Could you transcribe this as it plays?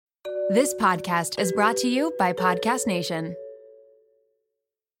This podcast is brought to you by Podcast Nation.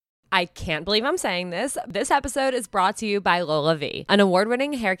 I can't believe I'm saying this. This episode is brought to you by Lola V, an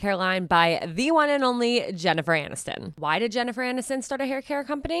award-winning hair care line by the one and only Jennifer Aniston. Why did Jennifer Aniston start a hair care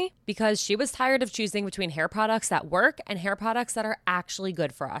company? Because she was tired of choosing between hair products that work and hair products that are actually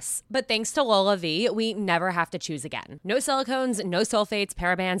good for us. But thanks to Lola V, we never have to choose again. No silicones, no sulfates,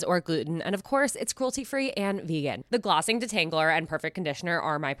 parabens, or gluten, and of course, it's cruelty-free and vegan. The Glossing Detangler and Perfect Conditioner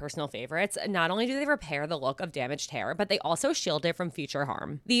are my personal favorites. Not only do they repair the look of damaged hair, but they also shield it from future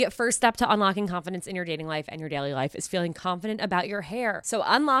harm. The first step to unlocking confidence in your dating life and your daily life is feeling confident about your hair. So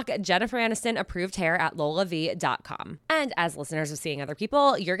unlock Jennifer Aniston approved hair at lolav.com. And as listeners of Seeing Other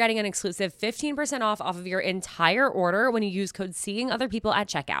People, you're getting an exclusive 15% off of your entire order when you use code Seeing Other People at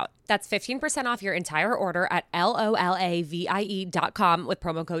checkout. That's 15% off your entire order at LOLAVIE.com with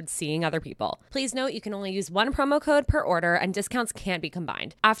promo code Seeing Other People. Please note you can only use one promo code per order and discounts can't be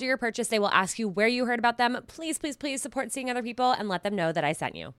combined. After your purchase, they will ask you where you heard about them. Please, please, please support Seeing Other People and let them know that I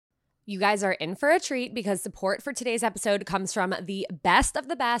sent you. You guys are in for a treat because support for today's episode comes from the best of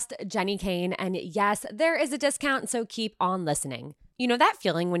the best, Jenny Kane. And yes, there is a discount, so keep on listening. You know that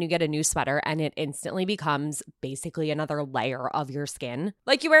feeling when you get a new sweater and it instantly becomes basically another layer of your skin?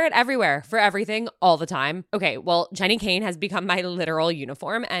 Like you wear it everywhere, for everything, all the time. Okay, well, Jenny Kane has become my literal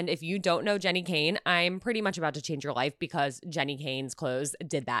uniform. And if you don't know Jenny Kane, I'm pretty much about to change your life because Jenny Kane's clothes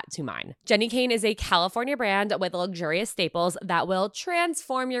did that to mine. Jenny Kane is a California brand with luxurious staples that will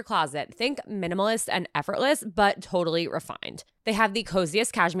transform your closet. Think minimalist and effortless, but totally refined. They have the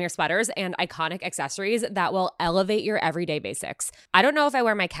coziest cashmere sweaters and iconic accessories that will elevate your everyday basics. I don't know if I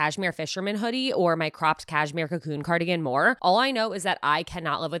wear my cashmere fisherman hoodie or my cropped cashmere cocoon cardigan more. All I know is that I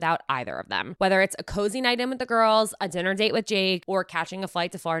cannot live without either of them. Whether it's a cozy night in with the girls, a dinner date with Jake, or catching a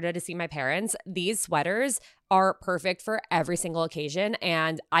flight to Florida to see my parents, these sweaters are perfect for every single occasion,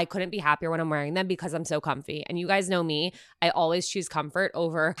 and I couldn't be happier when I'm wearing them because I'm so comfy. And you guys know me, I always choose comfort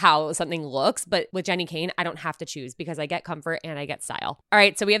over how something looks, but with Jenny Kane, I don't have to choose because I get comfort and I get style. All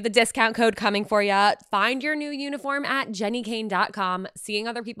right, so we have the discount code coming for you. Find your new uniform at jennykane.com. Seeing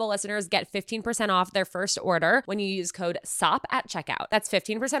Other People listeners get 15% off their first order when you use code SOP at checkout. That's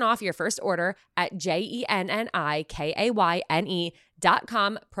 15% off your first order at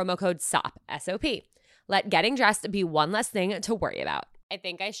jennykayne.com, promo code SOP, S-O-P. Let getting dressed be one less thing to worry about. I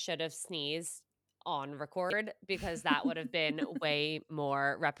think I should have sneezed on record because that would have been way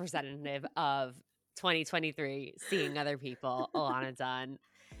more representative of 2023 Seeing Other People. Ilana Dunn.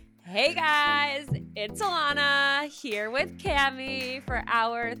 Hey guys, it's Ilana here with Cami for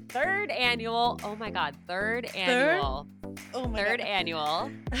our third annual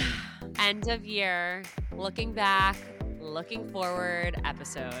end of year, looking back, looking forward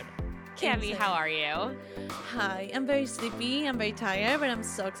episode. Cami, how are you? Hi, I'm very sleepy, I'm very tired, but I'm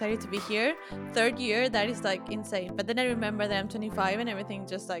so excited to be here. Third year, that is like insane. But then I remember that I'm 25 and everything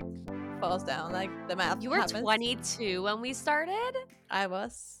just like falls down, like the math You were happens. 22 when we started? I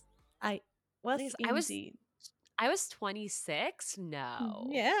was indeed. I was 26? No.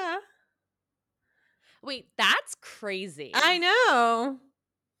 Yeah. Wait, that's crazy. I know.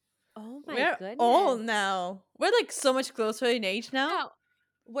 Oh my We're goodness. old now. We're like so much closer in age now. No,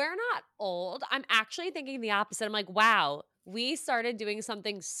 we're not old. I'm actually thinking the opposite. I'm like, wow, we started doing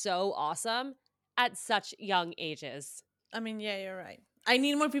something so awesome at such young ages. I mean, yeah, you're right. I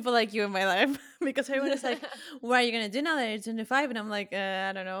need more people like you in my life because everyone is like, what are you going to do now that you're 25? And I'm like,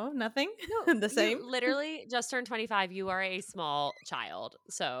 I don't know, nothing. No, The same. You literally just turned 25. You are a small child.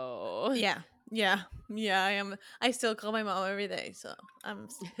 So Yeah, I am. I still call my mom every day, so I'm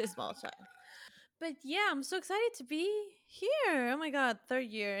a small child. But yeah, I'm so excited to be here. Oh my god, third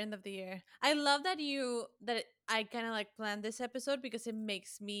year, end of the year. I love that I kind of like planned this episode because it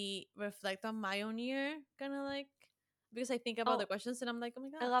makes me reflect on my own year, kind of like because I think about the questions and I'm like, oh my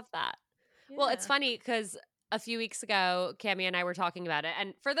god, I love that. Yeah. Well, it's funny because a few weeks ago, Cami and I were talking about it.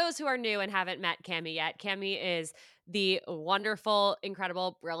 And for those who are new and haven't met Cami yet, Cami is the wonderful,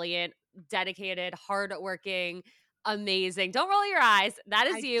 incredible, brilliant, dedicated, hardworking, amazing. Don't roll your eyes. That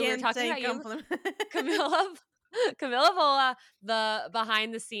is you. We're talking about you, Camilla Vola, the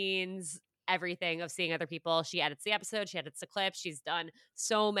behind the scenes everything of Seeing Other People. She edits the episode. She edits the clips. She's done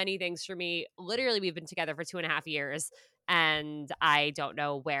so many things for me. Literally, we've been together for 2.5 years. And I don't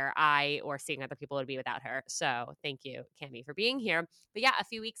know where I or Seeing Other People would be without her. So thank you, Cami, for being here. But yeah, a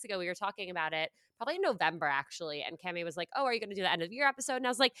few weeks ago, we were talking about it, probably in November, actually. And Cami was like, oh, are you going to do the end of year episode? And I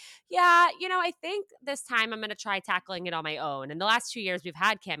was like, yeah, I think this time I'm going to try tackling it on my own. And the last 2 years, we've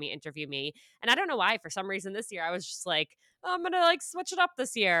had Cami interview me. And I don't know why, for some reason this year, I was just like, oh, I'm going to like switch it up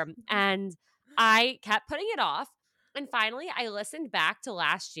this year. And I kept putting it off. And finally, I listened back to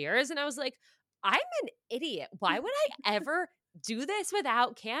last year's and I was like, I'm an idiot. Why would I ever do this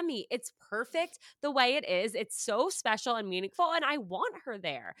without Cammy? It's perfect the way it is. It's so special and meaningful, and I want her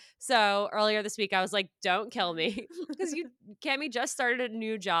there. So earlier this week, I was like, don't kill me. Because Cammy just started a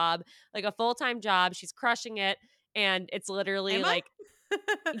new job, like a full-time job. She's crushing it. And it's literally Am I? like,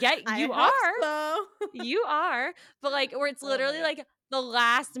 yeah, I you hope are. so. You are. But like, where it's Oh my literally god. like the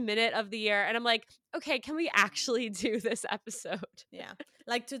last minute of the year. And I'm like, okay, can we actually do this episode? Yeah.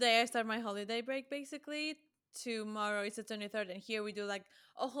 Like today I start my holiday break basically. Tomorrow is the 23rd, and here we do like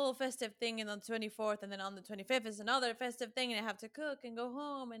a whole festive thing, and on 24th, and then on the 25th is another festive thing, and I have to cook and go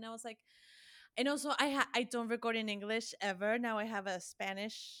home. And I was like, and also I don't record in English ever. Now I have a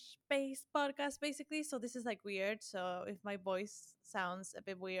Spanish based podcast basically, so this is like weird. So if my voice sounds a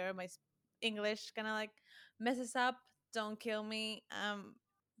bit weird, my English kind of like messes up, don't kill me. I'm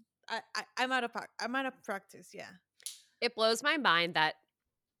I'm out of practice. Yeah. It blows my mind that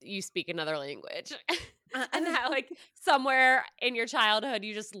you speak another language Uh, and uh, that like somewhere in your childhood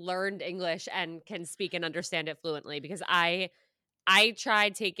you just learned English and can speak and understand it fluently because I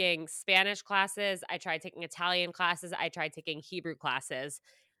tried taking Spanish classes, I tried taking Italian classes, I tried taking Hebrew classes,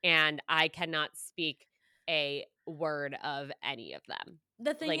 and I cannot speak a word of any of them.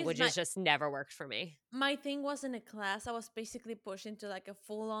 the thing is, Languages just never worked for me. my thing wasn't a class. I was basically pushed into like a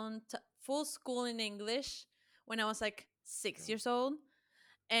full school in English when I was like 6 years old,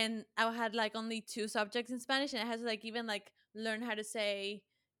 and I had like only two subjects in Spanish, and I had to like even like learn how to say,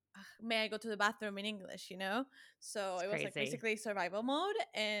 "May I go to the bathroom" in English, you know? So It's it was like crazy. basically survival mode,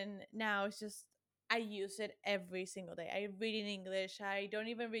 and now it's just I use it every single day. I read in English. I don't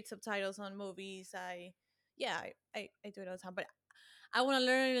even read subtitles on movies. Yeah, I do it all the time. But I want to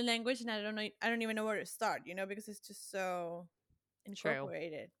learn a language, and I don't know. I don't even know where to start. You know, because it's just so True.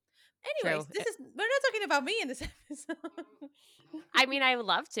 incorporated. True. Anyways, we're not talking about me in this episode. I mean, I would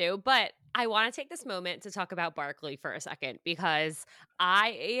love to, but I want to take this moment to talk about Barkley for a second because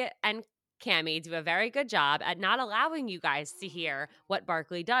I and Cammy do a very good job at not allowing you guys to hear what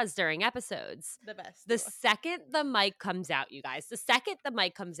Barkley does during episodes. The best. The second the mic comes out, you guys, the second the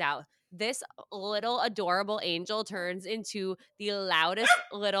mic comes out, this little adorable angel turns into the loudest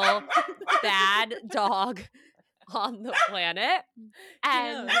little bad dog on the planet. He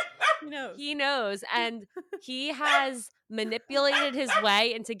knows. And He knows. he knows. And he has manipulated his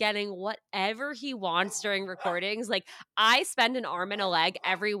way into getting whatever he wants during recordings. Like, I spend an arm and a leg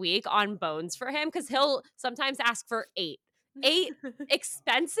every week on bones for him because he'll sometimes ask for eight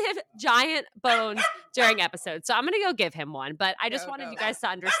expensive giant bones during episodes. So I'm going to go give him one. But I just wanted you guys to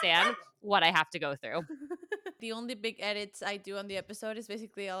understand what I have to go through. The only big edits I do on the episode is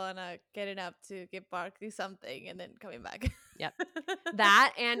basically Ilana getting up to give Barkley something and then coming back. Yep.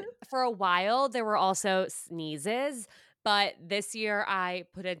 That, and for a while there were also sneezes, but this year I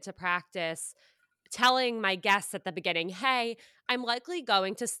put into practice telling my guests at the beginning, hey, I'm likely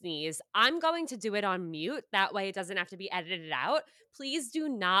going to sneeze. I'm going to do it on mute. That way it doesn't have to be edited out. Please do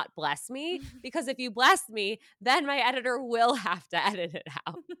not bless me because if you bless me, then my editor will have to edit it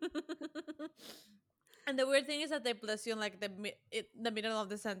out. And the weird thing is that they bless you in like the middle of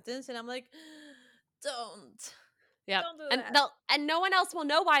the sentence, and I'm like, don't. Yep. Don't do And that. and no one else will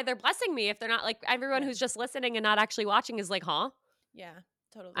know why they're blessing me if they're not like everyone Yeah. who's just listening and not actually watching is like, huh? Yeah,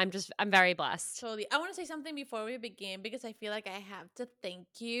 totally. I'm very blessed. Totally. I want to say something before we begin because I feel like I have to thank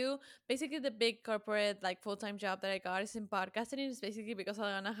you. Basically, the big corporate, like full time job that I got is in podcasting. It's basically because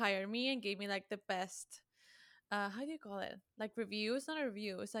Alana hired me and gave me like the best, how do you call it? Like review? It's not a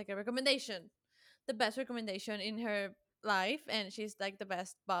review, it's like a recommendation. The best recommendation in her life, and she's like the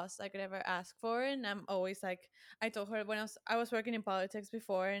best boss I could ever ask for. And I'm always like, I told her when I was working in politics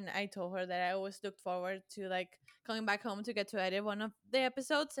before, and I told her that I always looked forward to like coming back home to get to edit one of the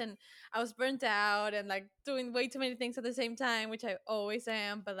episodes, and I was burnt out and like doing way too many things at the same time, which I always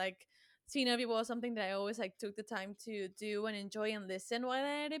am, but like seeing other people was something that I always like took the time to do and enjoy and listen while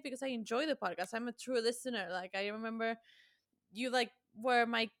I edit because I enjoy the podcast. I'm a true listener. Like I remember you like were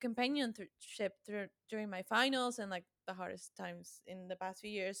my companionship during my finals and like the hardest times in the past few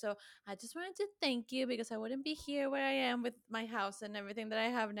years. So I just wanted to thank you because I wouldn't be here where I am with my house and everything that I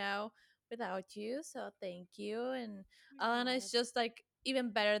have now without you. So thank you. And Alana is just like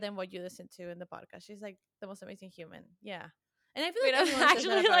even better than what you listen to in the podcast. She's like the most amazing human. Yeah. And I feel Wait, like I'm everyone says that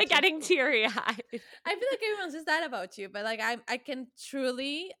actually about like you. getting teary eyed. I feel like everyone says that about you, but like I can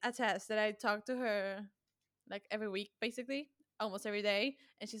truly attest that I talk to her like every week, basically, almost every day,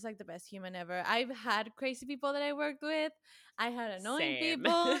 and she's like the best human ever. I've had crazy people that I worked with, I had annoying Same.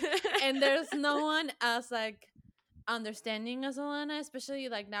 people, and there's no one as like understanding as Alana, especially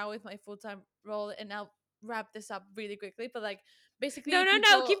like now with my full time role, and now wrap this up really quickly, but like basically No,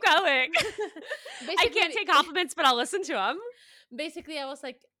 people keep going. I can't basically take compliments, but I'll listen to them. basically I was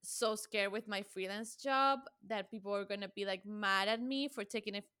like so scared with my freelance job that people were gonna be like mad at me for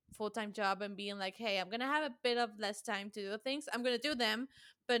taking a full-time job and being like, hey, I'm gonna have a bit of less time to do things. I'm gonna do them,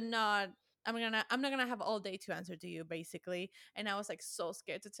 but I'm not gonna have all day to answer to you, basically. And I was like so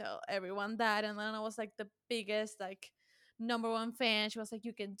scared to tell everyone that. And then I was like the biggest like number one fan. She was like,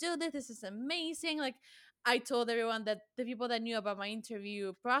 you can do this, this is amazing. Like I told everyone that the people that knew about my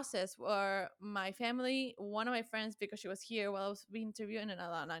interview process were my family, one of my friends because she was here while I was being interviewed, and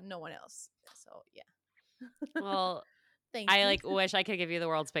Alana, no one else. So yeah. Well, Thank I you. like wish I could give you the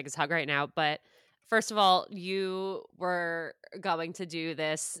world's biggest hug right now, but first of all, you were going to do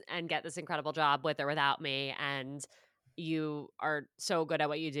this and get this incredible job with or without me, and you are so good at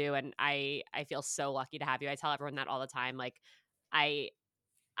what you do, and I feel so lucky to have you. I tell everyone that all the time. Like I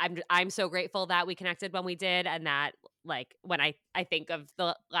I'm so grateful that we connected when we did, and that like when I think of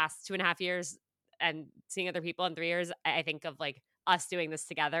the last 2.5 years and seeing other people in 3 years, I think of like us doing this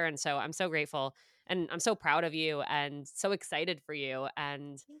together, and so I'm so grateful and I'm so proud of you and so excited for you.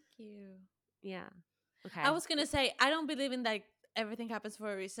 And Thank you. yeah, I okay, was gonna say I don't believe in like everything happens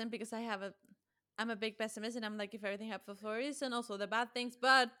for a reason because I'm a big pessimist and I'm like if everything happens for a reason, also the bad things.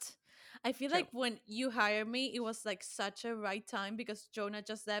 But I feel true. like when you hired me, it was like such a right time because Jonah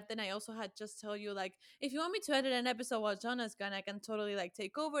just left, and I also had just told you like if you want me to edit an episode while Jonah's gone, I can totally like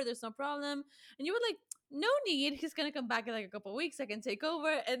take over. There's no problem. And you were like, no need. He's gonna come back in like a couple weeks. I can take over.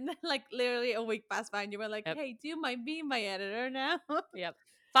 And then like literally a week passed by, and you were like, Yep. hey, do you mind being my editor now? Yep.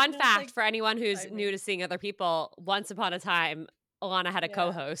 Fun And I was fact like, for anyone who's new timing. to seeing other people, once upon a time, Ilana had a Yeah.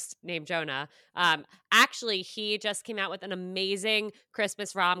 co-host named Jonah. Yeah. Actually, he just came out with an amazing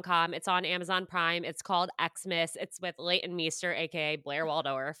Christmas rom-com. It's on Amazon Prime. It's called Xmas. It's with Leighton Meester, aka Blair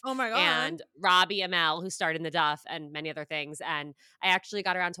Waldorf, Oh my god. and Robbie Amell, who starred in The Duff and many other things. And I actually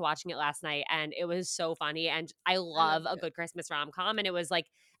got around to watching it last night, and it was so funny. And I I love loved a it. good Christmas rom-com, and it was like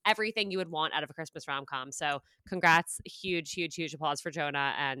everything you would want out of a Christmas rom-com. So congrats. Huge applause for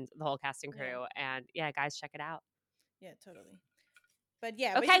Jonah and the whole cast and Yeah. crew. And yeah, guys, check it out. Yeah, totally. But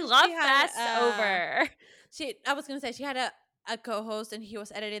yeah, Okay, basically Love she had Fest over. I was gonna say she had a co-host and he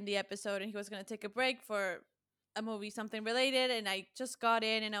was editing the episode and he was gonna take a break for a movie, something related, and I just got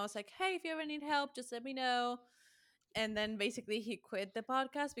in and I was like, hey, if you ever need help, just let me know. And then basically he quit the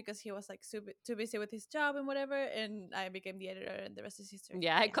podcast because he was like too busy with his job and whatever, and I became the editor and the rest is history.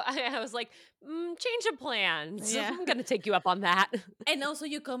 Yeah, I was like, change of plans. Yeah. I'm going to take you up on that. And also,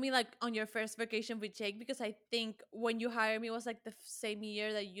 you called me like on your first vacation with Jake because I think when you hired me was like the same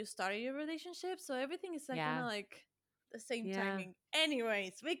year that you started your relationship. So everything is like kind Yeah. of like the same Yeah. timing.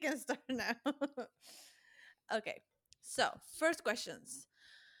 Anyways, we can start now. Okay. So, first questions.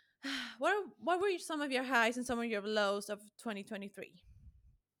 What were some of your highs and some of your lows of 2023?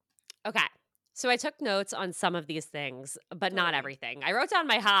 Okay. So I took notes on some of these things, but not Totally. everything. I wrote down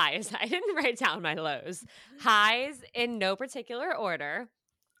my highs. I didn't write down my lows. Highs in no particular order. Okay.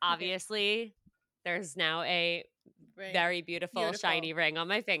 Obviously, there's now a Ring. very beautiful, Beautiful. shiny ring on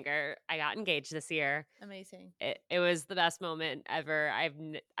my finger. I got engaged this year. Amazing. It was the best moment ever.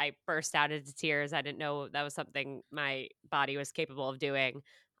 I burst out into tears. I didn't know that was something my body was capable of doing.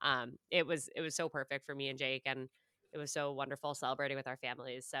 It was so perfect for me and Jake, and it was so wonderful celebrating with our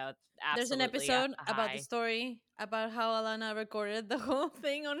families. So There's an absolutely episode a about the high. story about how Alana recorded the whole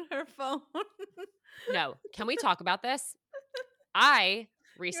thing on her phone. No, can we talk about this? I You're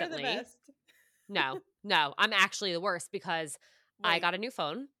the recently best. no, I'm actually the worst because I Wait, got a new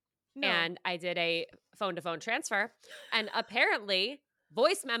phone no. and I did a phone to phone transfer. And apparently,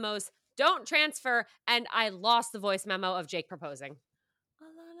 voice memos don't transfer. And I lost the voice memo of Jake proposing.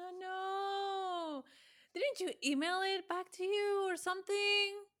 Alana, no. Didn't you email it back to you or something?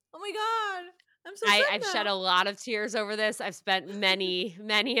 Oh my god. I'm so I've sad shed now. a lot of tears over this. I've spent many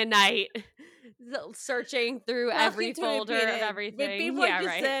a night searching through Tell every him to repeat folder of it. Repeat everything. what Yeah, you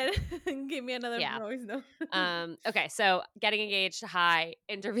right. said and give me another Yeah. voice note. Okay, so getting engaged, hi,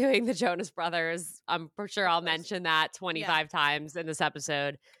 interviewing the Jonas Brothers. I'm for sure Of I'll course. mention that Yeah. 25 times in this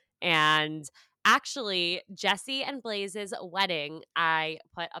episode. And actually, Jesse and Blaze's wedding, I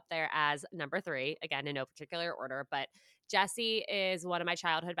put up there as number 3, again, in no particular order. But Jesse is one of my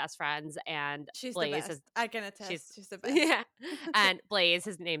childhood best friends, and She's the Blaze best. is I can she's attest. She's the best. yeah, and Blaze,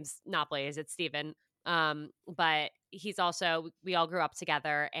 his name's not Blaze, it's Steven. But he's also we all grew up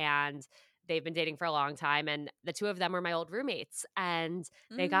together, and they've been dating for a long time, and the two of them were my old roommates, and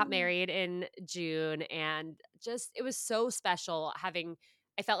they got Mm. married in June, and just it was so special having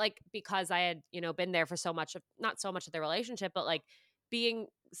I felt like because I had, been there for so much of not so much of the relationship, but like being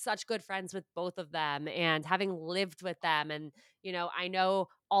such good friends with both of them and having lived with them. And, I know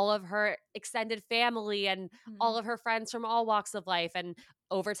all of her extended family and all of her friends from all walks of life. And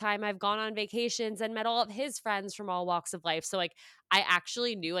over time, I've gone on vacations and met all of his friends from all walks of life. So like, I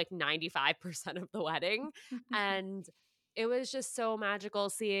actually knew like 95% of the wedding. And it was just so magical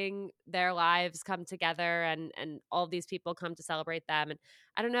seeing their lives come together and all these people come to celebrate them. And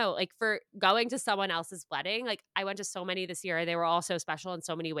I don't know, like for going to someone else's wedding, like I went to so many this year. They were all so special in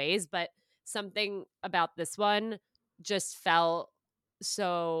so many ways, but something about this one just felt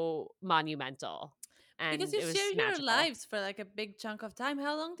so monumental. Because And you it was share your magical. lives for like a big chunk of time.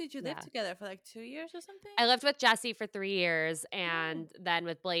 How long did you live Yeah. together? For like 2 years or something? I lived with Jesse for 3 years Oh. and then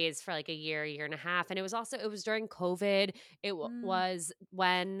with Blaze for like a year and a half. And it was during COVID. It Mm. was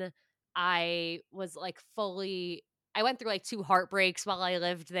when I was like I went through like 2 heartbreaks while I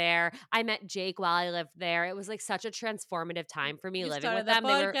lived there. I met Jake while I lived there. It was like such a transformative time for me You living with started the them.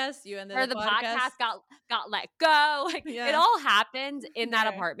 They were podcast, you ended or the the podcast. podcast got let go. Like it Yeah. all happened in that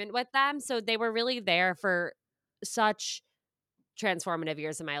There. apartment with them. So they were really there for such transformative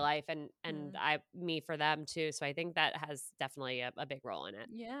years in my life and Mm. me for them too. So I think that has definitely a big role in it.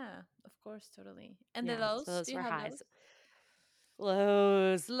 Yeah, of course, totally. And the Yeah. So lows? those Do you were have highs.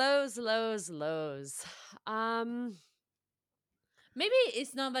 lows? Lows. Maybe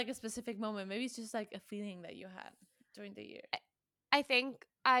it's not like a specific moment. Maybe it's just like a feeling that you had during the year. I think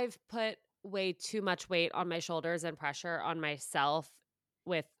I've put way too much weight on my shoulders and pressure on myself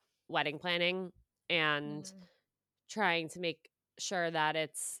with wedding planning and Mm. trying to make sure that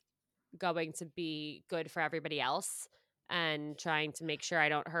it's going to be good for everybody else and trying to make sure I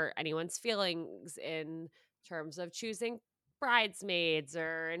don't hurt anyone's feelings in terms of choosing bridesmaids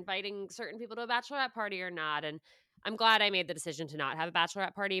or inviting certain people to a bachelorette party or not. And I'm glad I made the decision to not have a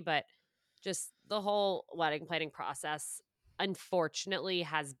bachelorette party, but just the whole wedding planning process, unfortunately,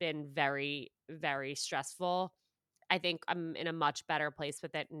 has been very, very stressful. I think I'm in a much better place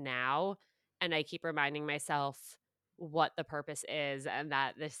with it now. And I keep reminding myself what the purpose is and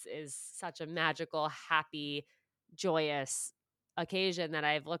that this is such a magical, happy, joyous occasion that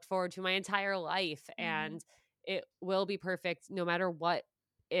I've looked forward to my entire life. Mm-hmm. And it will be perfect no matter what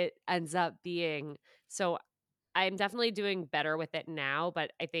it ends up being. So I'm definitely doing better with it now,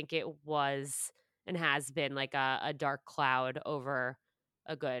 but I think it was and has been like a dark cloud over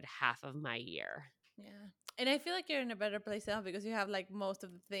a good half of my year. Yeah. And I feel like you're in a better place now because you have like most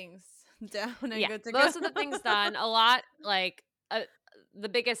of the things down and Yeah, good to go. most of the things done. A lot like the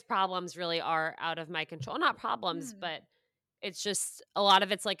biggest problems really are out of my control. Not problems, Hmm. but it's just a lot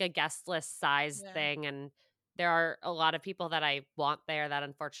of it's like a guest list size Yeah. thing, and there are a lot of people that I want there that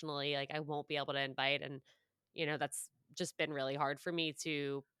unfortunately like I won't be able to invite, and that's just been really hard for me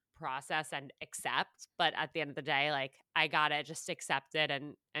to process and accept. But at the end of the day, like I gotta just accept it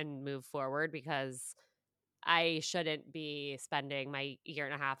and move forward because I shouldn't be spending my year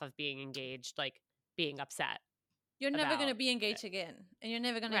and a half of being engaged, like being upset You're never going to about be it. engaged again and you're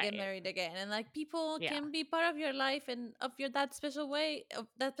never going to get Right. married again. And like people Yeah. can be part of your life and of your that special way, of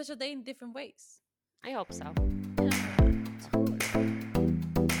that special day in different ways. I hope so. Yeah. Totally.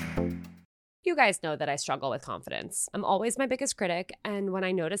 You guys know that I struggle with confidence. I'm always my biggest critic, and when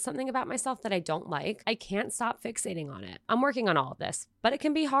I notice something about myself that I don't like, I can't stop fixating on it. I'm working on all of this, but it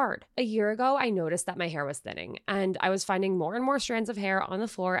can be hard. A year ago, I noticed that my hair was thinning, and I was finding more and more strands of hair on the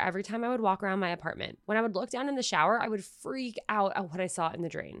floor every time I would walk around my apartment. When I would look down in the shower, I would freak out at what I saw in the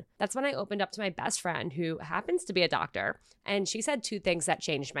drain. That's when I opened up to my best friend, who happens to be a doctor, and she said 2 things that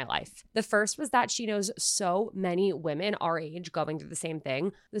changed my life. The first was that she knows so many women our age going through the same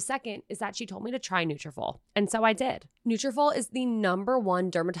thing. The second is that she told me to try Nutrafol, and so I did. Nutrafol is the #1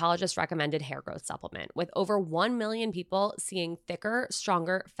 dermatologist recommended hair growth supplement, with over 1 million people seeing thicker,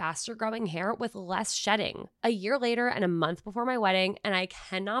 stronger, faster growing hair with less shedding. A year later and a month before my wedding, and I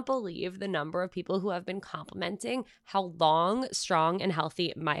cannot believe the number of people who have been complimenting how long, strong, and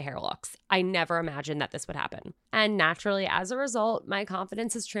healthy my hair looks. I never imagined that this would happen. And naturally, as a result, my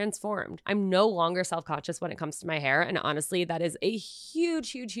confidence has transformed. I'm no longer self-conscious when it comes to my hair, and honestly, that is a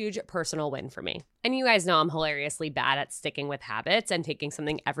huge, huge, huge personal win for me. And you guys know I'm hilariously bad at sticking with habits and taking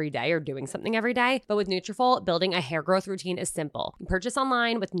something every day or doing something every day. But with Nutrafol, building a hair growth routine is simple. You purchase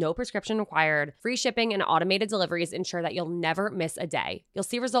online with no prescription required. Free shipping and automated deliveries ensure that you'll never miss a day. You'll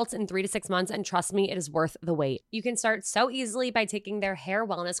see results in 3 to 6 months, and trust me, it is worth the wait. You can start so easily by taking their hair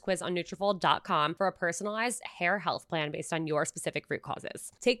wellness quiz on Nutrafol.com for a personalized hair health plan based on your specific root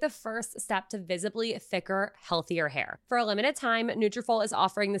causes. Take the first step to visibly thicker, healthier hair. For a limited time, Nutrafol is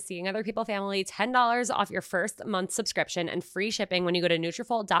offering the Seeing Other People family $10 $10 off your first month subscription and free shipping when you go to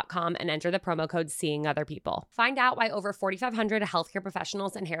Nutrafol.com and enter the promo code Seeing Other People. Find out why over 4,500 healthcare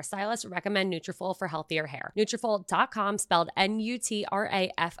professionals and hairstylists recommend Nutrafol for healthier hair. Nutrafol.com, spelled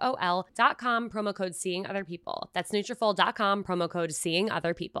Nutrafol.com, promo code Seeing Other People. That's Nutrafol.com, promo code Seeing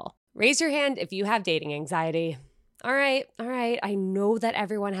Other People. Raise your hand if you have dating anxiety. All right. I know that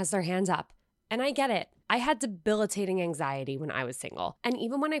everyone has their hands up, and I get it. I had debilitating anxiety when I was single. And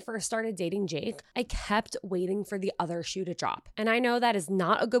even when I first started dating Jake, I kept waiting for the other shoe to drop. And I know that is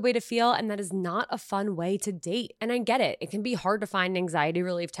not a good way to feel, and that is not a fun way to date. And I get it. It can be hard to find an anxiety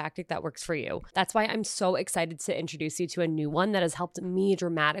relief tactic that works for you. That's why I'm so excited to introduce you to a new one that has helped me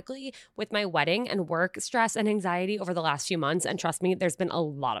dramatically with my wedding and work stress and anxiety over the last few months. And trust me, there's been a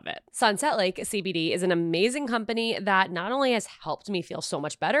lot of it. Sunset Lake CBD is an amazing company that not only has helped me feel so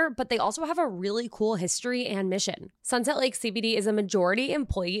much better, but they also have a really cool history and mission. Sunset Lake CBD is a majority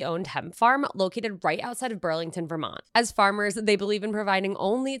employee-owned hemp farm located right outside of Burlington, Vermont. As farmers, they believe in providing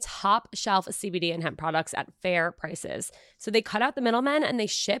only top-shelf CBD and hemp products at fair prices. So they cut out the middlemen and they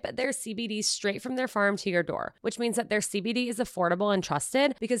ship their CBD straight from their farm to your door, which means that their CBD is affordable and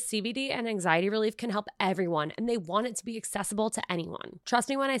trusted because CBD and anxiety relief can help everyone, and they want it to be accessible to anyone. Trust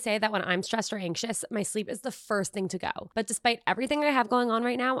me when I say that when I'm stressed or anxious, my sleep is the first thing to go. But despite everything I have going on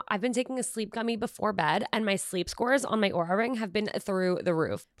right now, I've been taking a sleep gummy before bed, and my sleep scores on my Oura Ring have been through the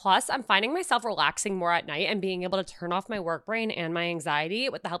roof. Plus, I'm finding myself relaxing more at night and being able to turn off my work brain and my anxiety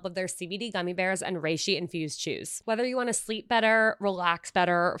with the help of their CBD gummy bears and reishi infused chews. Whether you want to sleep better, relax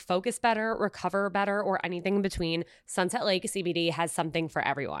better, focus better, recover better, or anything in between, Sunset Lake CBD has something for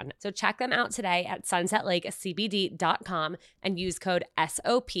everyone. So check them out today at sunsetlakecbd.com and use code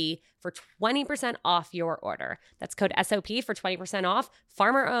SOP for 20% off your order. That's code SOP for 20% off.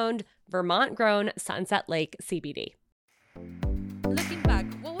 Farmer-owned, Vermont-grown Sunset Lake CBD. Looking back,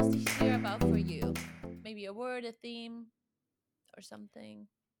 what was this year about for you? Maybe a word, a theme, or something?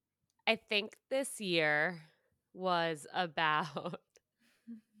 I think this year was about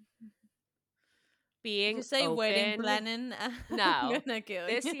being Did you say wedding open. planning? No, I'm gonna kill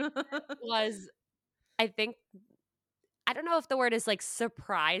this you. year was, I think, I don't know if the word is like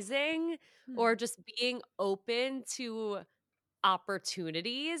surprising or just being open to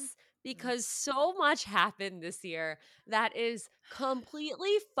opportunities, because so much happened this year that is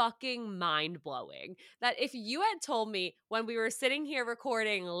completely fucking mind-blowing. That if you had told me when we were sitting here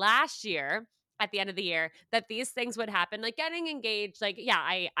recording last year at the end of the year that these things would happen, like getting engaged, like yeah,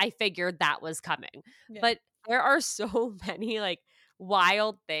 I figured that was coming. Yeah. But there are so many like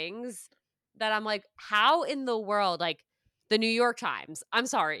wild things that I'm like, how in the world, like the New York Times, I'm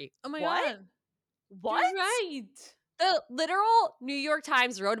sorry, Oh my what? god. What? You're right. The literal New York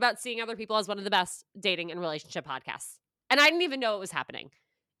Times wrote about Seeing Other People as one of the best dating and relationship podcasts. And I didn't even know it was happening.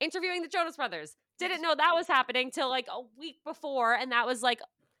 Interviewing the Jonas Brothers. Didn't know that was happening till like a week before. And that was like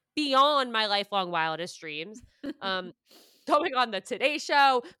beyond my lifelong wildest dreams. Going on the Today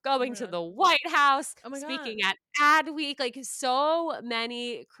Show, going my to god. the White House, Oh my speaking god. at Ad Week, like so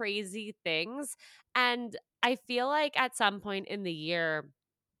many crazy things. And I feel like at some point in the year,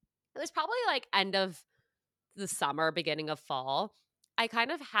 it was probably like end of the summer, beginning of fall, I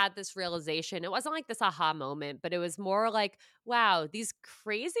kind of had this realization. It wasn't like this aha moment, but it was more like, wow, these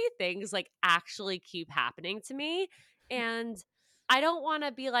crazy things like actually keep happening to me. And I don't want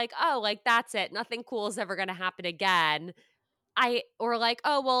to be like, oh, like that's it. Nothing cool is ever going to happen again. Or like,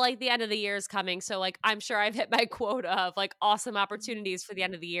 oh, well, like the end of the year is coming. So like, I'm sure I've hit my quota of like awesome opportunities for the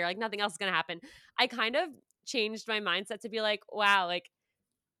end of the year. Like nothing else is going to happen. I kind of changed my mindset to be like, wow, like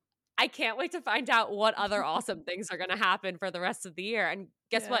I can't wait to find out what other awesome things are going to happen for the rest of the year. And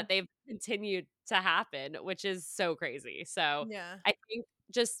guess Yeah. what? They've continued to happen, which is so crazy. So Yeah. I think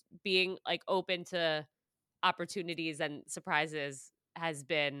just being like open to opportunities and surprises has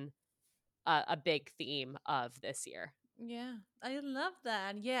been a big theme of this year. Yeah. I love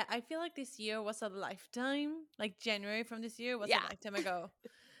that. Yeah. I feel like this year was a lifetime. Like January from this year was a Yeah. lifetime ago.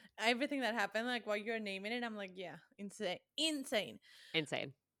 Everything that happened, like while you're naming it, I'm like, yeah, insane. Insane.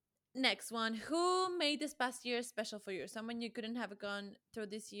 Insane. Next one. Who made this past year special for you? Someone you couldn't have gone through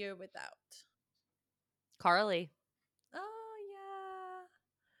this year without. Carly. Oh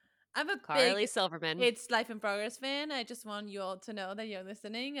yeah. I'm a Carly big Silverman. It's Life in Progress fan. I just want you all to know that you're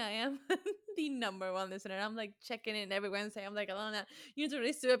listening. I am the number one listener. I'm like checking in every Wednesday. I'm like, Alana, you need to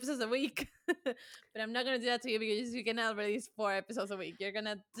release 2 episodes a week. But I'm not gonna do that to you because you cannot release 4 episodes a week. You're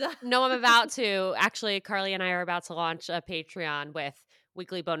gonna die. No, I'm about to. Actually, Carly and I are about to launch a Patreon with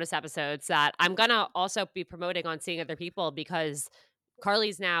weekly bonus episodes that I'm going to also be promoting on Seeing Other People, because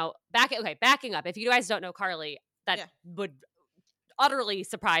Carly's now backing up. If you guys don't know Carly, that Yeah. would utterly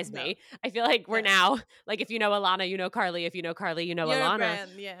surprised No. me. I feel like we're Yeah. now, like, if you know Ilana, you know Carly. If you know Carly, you know You're a Ilana.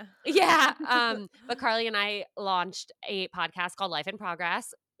 brand, yeah. Yeah. But Carly and I launched a podcast called Life in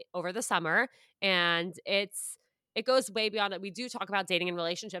Progress over the summer. And it goes way beyond that. We do talk about dating and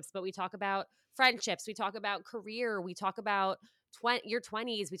relationships, but we talk about friendships. We talk about career. We talk about your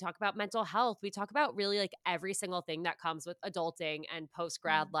 20s. We talk about mental health. We talk about really like every single thing that comes with adulting and post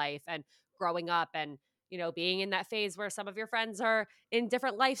grad Mm. life and growing up and, being in that phase where some of your friends are in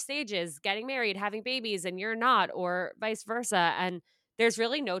different life stages, getting married, having babies, and you're not, or vice versa. And there's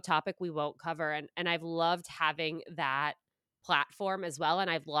really no topic we won't cover. And I've loved having that platform as well. And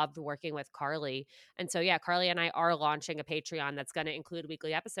I've loved working with Carly. And so, yeah, Carly and I are launching a Patreon that's going to include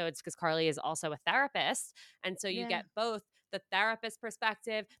weekly episodes because Carly is also a therapist. And so you Yeah. get both the therapist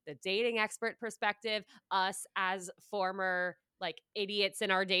perspective, the dating expert perspective, us as former like idiots in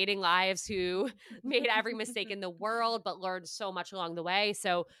our dating lives who made every mistake in the world but learned so much along the way.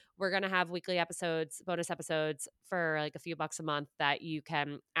 So we're going to have weekly episodes, bonus episodes for like a few bucks a month that you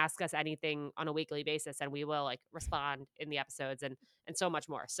can ask us anything on a weekly basis and we will like respond in the episodes and so much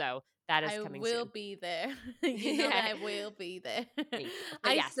more. So that is I coming will soon. be there. You know that Yeah. I will be there. Thank you.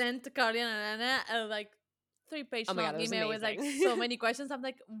 But I yes. sent Carly and Anna a like Oh 3-page my God, long that was email with like amazing. so many questions. I'm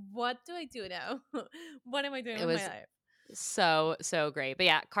like, what do I do now? What am I doing It with my was life? so great. But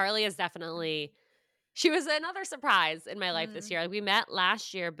yeah, Carly is definitely, she was another surprise in my life this Mm. year. Like we met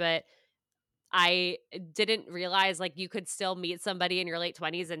last year, but I didn't realize like you could still meet somebody in your late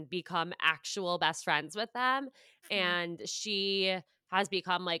 20s and become actual best friends with them. Mm. And she has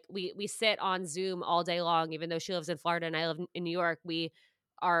become like we sit on Zoom all day long, even though she lives in Florida and I live in New York. We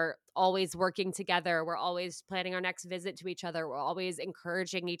are always working together. We're always planning our next visit to each other. We're always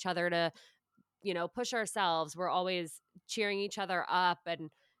encouraging each other to, push ourselves. We're always cheering each other up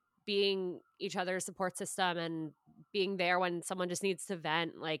and being each other's support system and being there when someone just needs to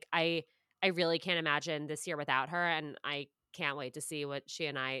vent. Like I really can't imagine this year without her, and I can't wait to see what she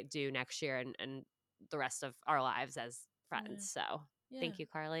and I do next year and the rest of our lives as Yeah. friends. So Yeah. thank you,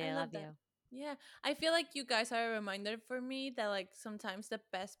 Carly. I I love love that. you. Yeah. I feel like you guys are a reminder for me that like sometimes the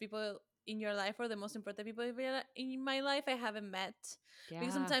best people in your life or the most important people in my life I haven't met, because Yeah.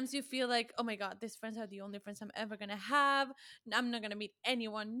 sometimes you feel like, oh my god, these friends are the only friends I'm ever gonna have. I'm not gonna meet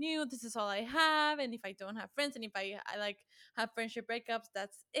anyone new. This is all I have. And if I don't have friends, and if I like have friendship breakups,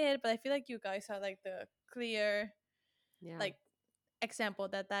 that's it. But I feel like you guys are like the clear Yeah. like example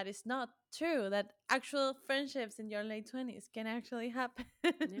that that is not true, that actual friendships in your late 20s can actually happen.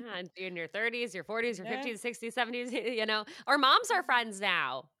 Yeah. And in your 30s, your 40s, your Yeah. 50s, 60s, 70s, our moms are friends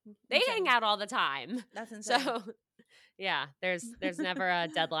now. They hang Insane. out all the time. That's insane. So yeah, there's never a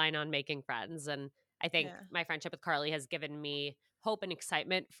deadline on making friends. And I think Yeah. my friendship with Carly has given me hope and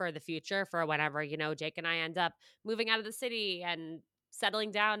excitement for the future for whenever, Jake and I end up moving out of the city and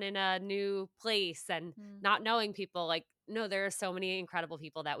settling down in a new place and Mm. not knowing people. Like, no, there are so many incredible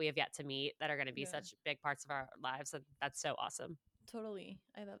people that we have yet to meet that are going to be Yeah. such big parts of our lives. And that's so awesome. Totally.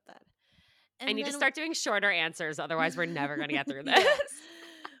 I love that. I And need to then start doing shorter answers. Otherwise, we're never going to get through this.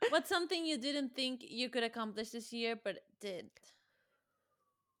 yeah. What's something you didn't think you could accomplish this year but did?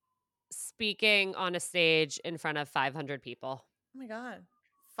 Speaking on a stage in front of 500 people. Oh my god.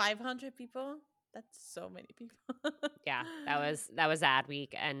 500 people? That's so many people. Yeah, that was ad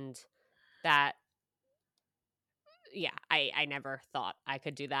week, and that, yeah, I never thought I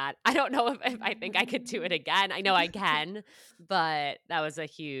could do that. I don't know if I think I could do it again. I know I can, but that was a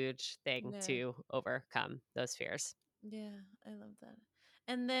huge thing Yeah. to overcome those fears. Yeah, I love that.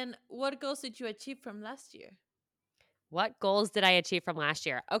 And then what goals did you achieve from last year? What goals did I achieve from last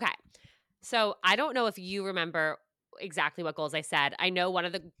year? Okay. So I don't know if you remember exactly what goals I said. I know one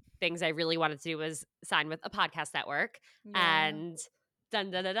of the things I really wanted to do was sign with a podcast network. Yeah. And dun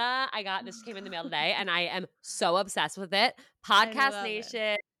da da da, I got this came in the mail today, and I am so obsessed with it. I Podcast love it. Nation,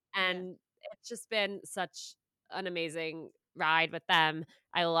 Yeah. and it's just been such an amazing ride with them.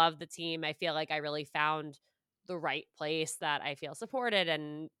 I love the team. I feel like I really found the right place that I feel supported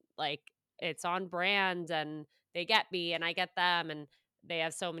and like it's on brand and they get me and I get them and they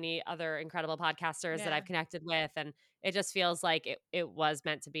have so many other incredible podcasters that Yeah. I've connected with. And it just feels like it was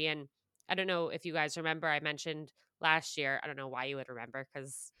meant to be. And I don't know if you guys remember, I mentioned last year, I don't know why you would remember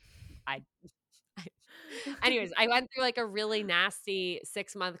because I, anyways, I went through like a really nasty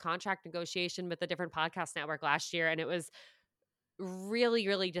 6-month contract negotiation with a different podcast network last year. And it was really,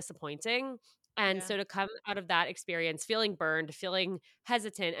 really disappointing. And Yeah. so to come out of that experience feeling burned, feeling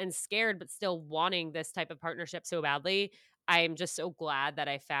hesitant and scared, but still wanting this type of partnership so badly, I'm just so glad that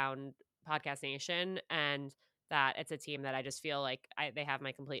I found Podcast Nation and that it's a team that I just feel like they have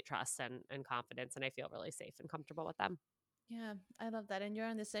my complete trust and confidence, and I feel really safe and comfortable with them. Yeah, I love that. And you're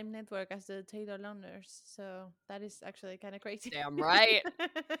on the same network as the Taylor Lautners, so that is actually kind of crazy. Damn right.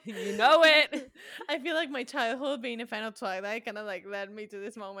 You know it. I feel like my childhood being a fan of Twilight kind of like led me to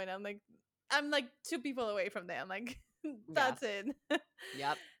this moment. I'm like two people away from them. Like, Yeah. that's it.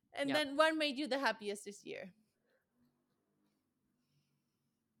 Yep. And Yep. then what made you the happiest this year?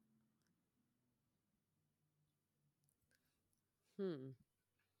 Hmm.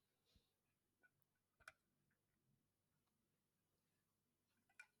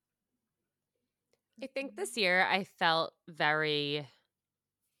 I think this year I felt very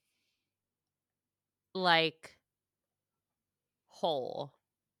like whole,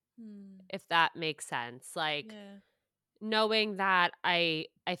 Hmm. if that makes sense. Like Yeah. knowing that I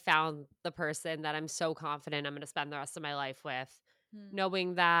found the person that I'm so confident I'm going to spend the rest of my life with. Hmm.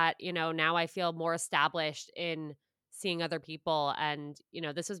 Knowing that, now I feel more established in seeing other people and,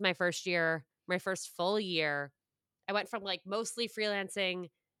 this was my first year, my first full year. I went from like mostly freelancing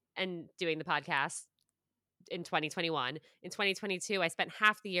and doing the podcast in 2021. In 2022, I spent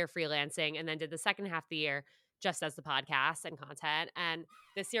half the year freelancing and then did the second half of the year just as the podcast and content. And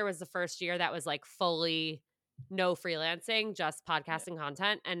this year was the first year that was like fully no freelancing, just Yeah. podcast and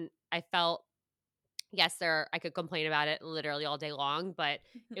content. And I felt, yes, I could complain about it literally all day long, but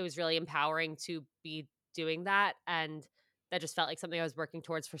it was really empowering to be doing that. And that just felt like something I was working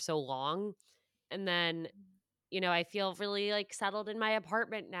towards for so long. And then I feel really like settled in my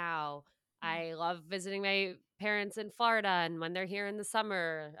apartment now. I love visiting my parents in Florida, and when they're here in the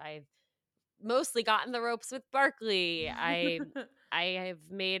summer, I've mostly gotten the ropes with Berkeley. I have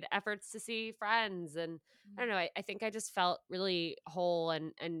made efforts to see friends, and I don't know. I think I just felt really whole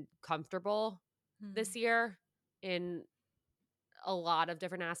and comfortable this year in a lot of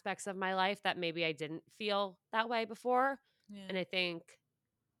different aspects of my life that maybe I didn't feel that way before. Yeah. And I think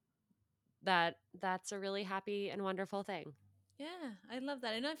that that's a really happy and wonderful thing. Yeah, I love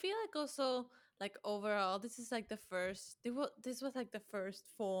that. And I feel like also like overall this is like the first this was like the first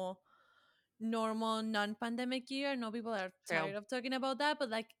full normal non-pandemic year. I know people are True. tired of talking about that, but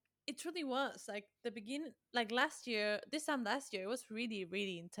like it truly was. Like the beginning, like last year, this time last year, it was really,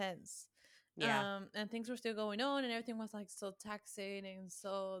 really intense. Yeah. And things were still going on and everything was like so taxing and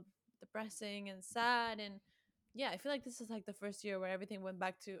so depressing and sad. And yeah, I feel like this is like the first year where everything went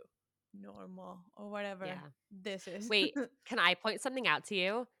back to normal or whatever Yeah. this is. Wait, can I point something out to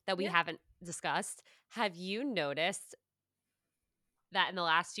you that we Yeah. haven't discussed? Have you noticed that in the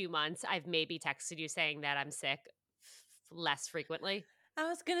last few months, I've maybe texted you saying that I'm sick less frequently? I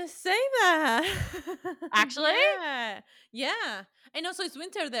was gonna say that. Actually? Yeah. Yeah. And also it's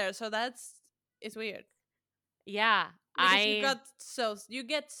winter there, so it's weird. Yeah. Because I you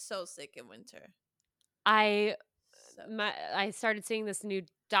get so sick in winter. I So I started seeing this new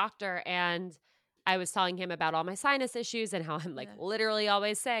doctor and I was telling him about all my sinus issues and how I'm like yeah. literally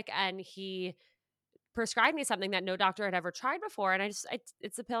always sick and he prescribed me something that no doctor had ever tried before. And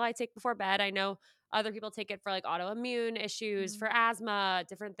it's a pill I take before bed. I know other people take it for like autoimmune issues, Mm. for asthma,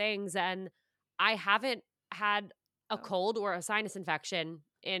 different things. And I haven't had a Oh. cold or a sinus infection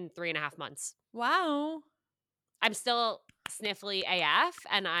in 3.5 months. Wow. I'm still sniffly AF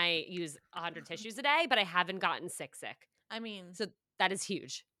and I use 100 tissues a day, but I haven't gotten sick. I mean, So that is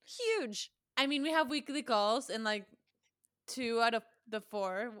huge. Huge. we have weekly calls and like 2 out of the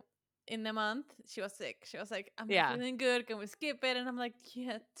 4 in the month she was sick. She was like, I'm not Yeah. feeling good. Can we skip it? And I'm like,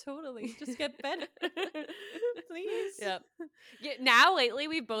 yeah, totally. Just get better. Please. Yep. Yeah, now lately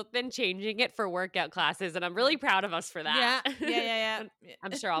we've both been changing it for workout classes and I'm really proud of us for that. Yeah. Yeah. And Yeah.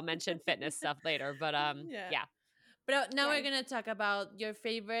 I'm sure I'll mention fitness stuff later, but Yeah. yeah. But now we're Yay. gonna talk about your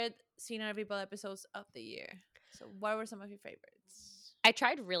favorite Seen Other People episodes of the year. So, what were some of your favorites? I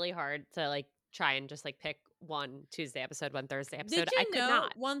tried really hard to like try and just like pick one Tuesday episode, one Thursday episode. Did I you could know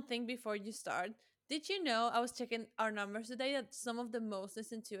not. one thing before you start? Did you know I was checking our numbers today that some of the most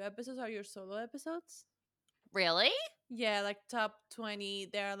listened to episodes are your solo episodes? Really? Yeah, like top 20.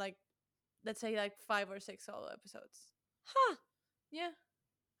 There are like, let's say, like 5 or 6 solo episodes. Huh. Yeah.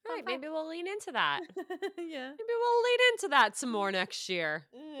 All Fun right, fact. maybe we'll lean into that. Yeah. Maybe we'll lean into that some more next year.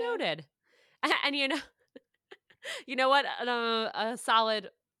 Yeah. Noted. And you know what a solid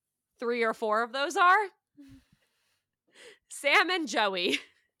 3 or 4 of those are? Sam and Joey.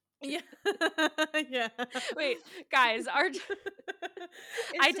 Yeah. Yeah. Wait, guys, I It's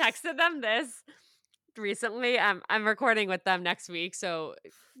just, texted them this recently. I'm recording with them next week, so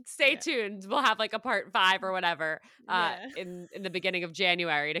stay yeah. tuned. We'll have like a part 5 or whatever Yeah. in the beginning of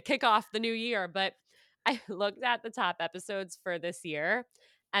January to kick off the new year. But I looked at the top episodes for this year,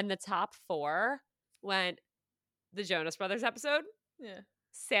 and the top 4 went the Jonas Brothers episode, Yeah.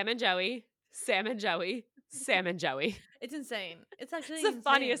 Sam and Joey, Sam and Joey. Sam and Joey. It's insane. It's It's actually the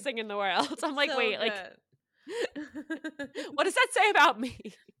funniest insane. thing in the world. I'm like, So wait, like, good. what does that say about me?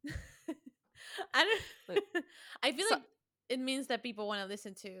 I Like, don't. I feel so, like it means that people want to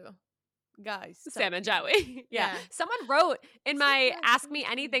listen to guys Sam and talking. Joey. Yeah. Yeah. Someone wrote in Sam my Joey, Ask Sam Me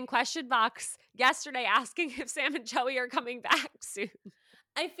Joey. Anything question box yesterday asking if Sam and Joey are coming back soon.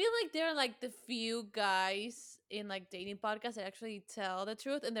 I feel like they're like the few guys in like dating podcasts that actually tell the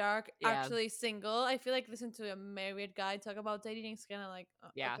truth and they are Yeah. actually single. I feel like listen to a married guy talk about dating is kind of like,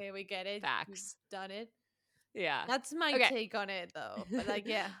 Yeah. okay, we get it. You've Facts. done it. Yeah. That's my Okay. take on it though. But like,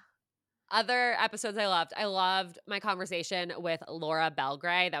 yeah. Other episodes I loved. I loved my conversation with Laura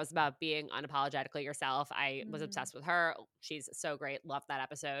Belgray. That was about being unapologetically yourself. I was obsessed with her. She's so great. Loved that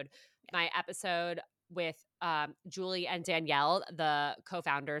episode. Yeah. My episode with Julie and Danielle, the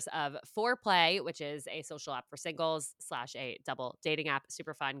co-founders of Foreplay, which is a social app for singles / a double dating app.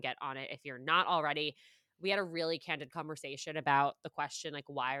 Super fun. Get on it if you're not already. We had a really candid conversation about the question, like,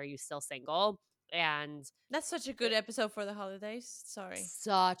 why are you still single? And That's such a good episode for the holidays. Sorry.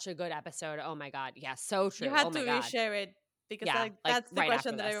 such a good episode. Oh my God. Yeah, so You true. had Oh to my God. reshare it because Yeah, like like that's the right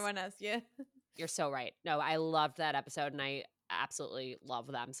question after that this. everyone asks. Yeah. You're so right. No, I loved that episode and I absolutely love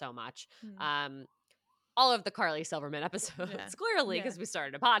them so much. Mm. All of the Carly Silverman episodes, Yeah. clearly, Yeah. because we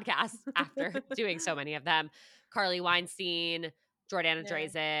started a podcast after doing so many of them. Carly Weinstein, Jordana Yeah.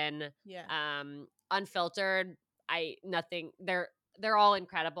 Drazen, Yeah. Unfiltered. They're all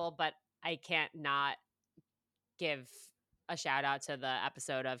incredible, but I can't not give a shout out to the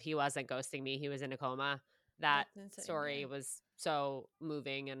episode of He Wasn't Ghosting Me, He Was in a Coma. That That's insane. story Yeah. was so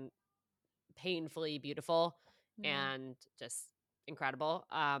moving and painfully beautiful Yeah. and just incredible.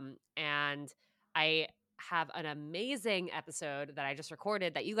 And I have an amazing episode that I just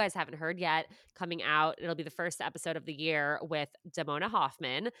recorded that you guys haven't heard yet coming out. It'll be the first episode of the year with Damona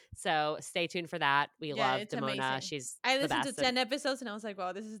Hoffman. So stay tuned for that. We Yeah, love it's Damona. amazing. She's I the listened to best. And 10 episodes and I was like,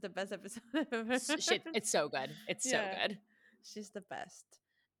 wow, this is the best episode ever. shit, it's so good. It's so Yeah. good. She's the best.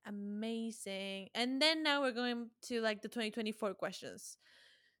 Amazing. And then now we're going to like the 2024 questions.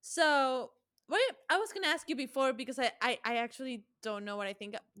 So, what I was gonna ask you before because I actually don't know what I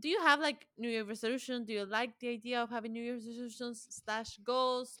think. Do you have like New Year resolution? Do you like the idea of having New Year resolutions /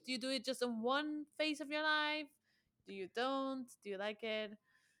 goals? Do you do it just in one phase of your life? Do you don't? Do you like it?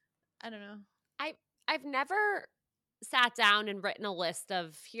 I don't know. I I've never sat down and written a list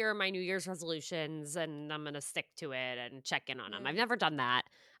of here are my New Year's resolutions and I'm going to stick to it and check in on them. Yeah. I've never done that.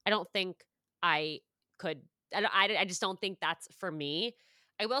 I don't think I could. I just don't think that's for me.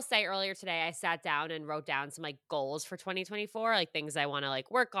 I will say earlier today I sat down and wrote down some like goals for 2024, like things I want to like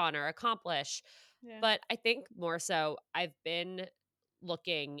work on or accomplish. Yeah. But I think more so I've been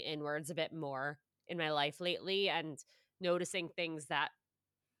looking inwards a bit more in my life lately and noticing things that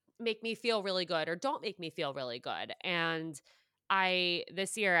make me feel really good or don't make me feel really good. And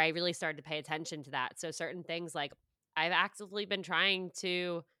this year I really started to pay attention to that. So certain things like I've actively been trying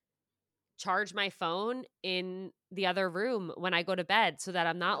to charge my phone in the other room when I go to bed so that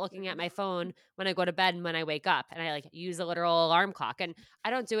I'm not looking at my phone when I go to bed and when I wake up. And I like use a literal alarm clock. And I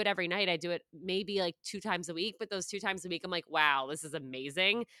don't do it every night. I do it maybe like 2 times a week, but those 2 times a week I'm like, wow, this is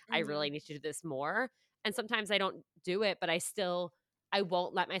amazing. I really need to do this more. And sometimes I don't do it, but I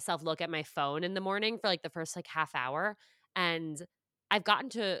won't let myself look at my phone in the morning for like the first like half hour. And I've gotten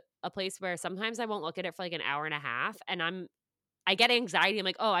to a place where sometimes I won't look at it for like an hour and a half and I get anxiety. I'm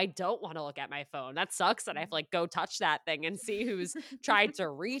like, oh, I don't want to look at my phone. That sucks that I have to like go touch that thing and see who's tried to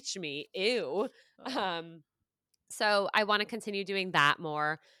reach me. Ew. Oh. So I want to continue doing that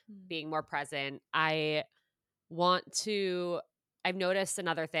more, being more present. I've noticed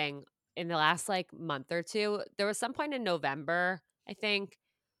another thing in the last like month or two. There was some point in November, I think,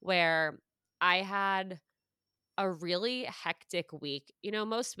 where I had a really hectic week. You know,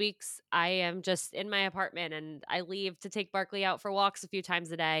 most weeks I am just in my apartment and I leave to take Barkley out for walks a few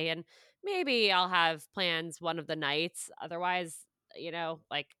times a day. And maybe I'll have plans one of the nights. Otherwise, you know,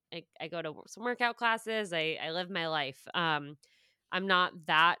 like I go to some workout classes. I live my life. I'm not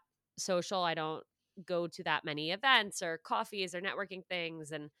that social. I don't go to that many events or coffees or networking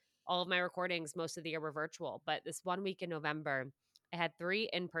things. And all of my recordings most of the year were virtual. But this one week in November, I had 3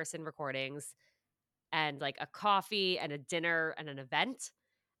 in-person recordings and like a coffee and a dinner and an event.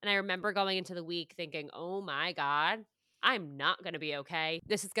 And I remember going into the week thinking, oh my God, I'm not going to be okay.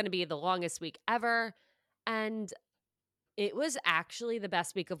 This is going to be the longest week ever. And it was actually the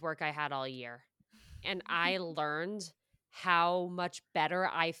best week of work I had all year. And I learned how much better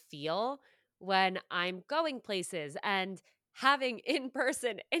I feel when I'm going places and having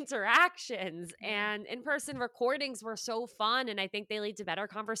in-person interactions, and in-person recordings were so fun. And I think they lead to better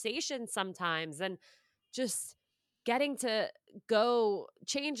conversations sometimes. And just getting to go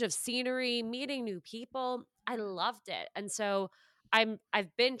change of scenery, meeting new people. I loved it. And so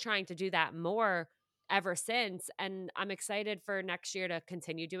I've been trying to do that more ever since. And I'm excited for next year to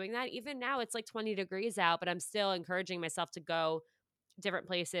continue doing that. Even now it's like 20 degrees out, but I'm still encouraging myself to go different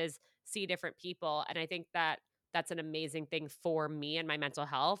places, see different people. And I think that that's an amazing thing for me and my mental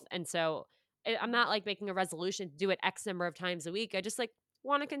health. And so I'm not like making a resolution to do it X number of times a week. I just like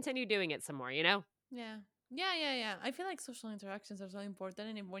want to continue doing it some more, you know? Yeah. Yeah. I feel like social interactions are so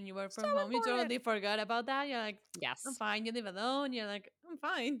important. And when you work So from home, you important. totally forgot about that. You're like, I'm Yes, fine. You live alone. You're like, I'm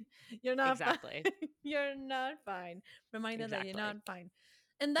fine. You're not fine. exactly. You're not fine. Reminded that you're Exactly. not fine.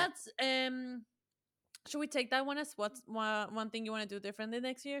 And Yep. that's should we take that one as what's one thing you want to do differently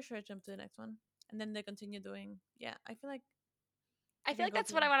next year? Should I jump to the next one? And then they continue doing. Yeah, I feel like I we feel can like go that's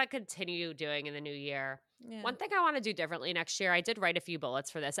through what I them. want to continue doing in the new year. Yeah. One thing I want to do differently next year, I did write a few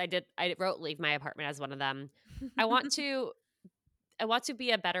bullets for this. I wrote leave my apartment as one of them. I want to I want to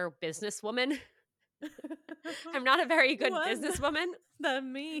be a better businesswoman. I'm not a very good What does businesswoman. that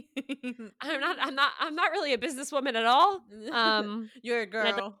mean? I'm not really a businesswoman at all. You're a And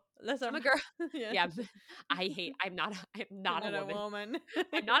I girl. Let's I'm a girl. yeah. Yeah, I'm You're not a not a woman. woman.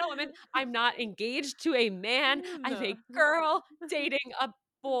 I'm not a woman. I'm not engaged to a man. I'm No. a girl dating a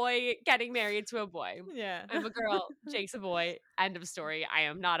boy, getting married to a boy. Yeah. I'm a girl. Jake's a boy. End of story. I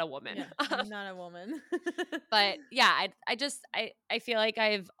am not a woman. Yeah. I'm not a woman. But yeah, I feel like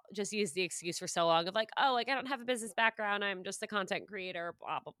I've just used the excuse for so long of like, oh, like I don't have a business background. I'm just a content creator,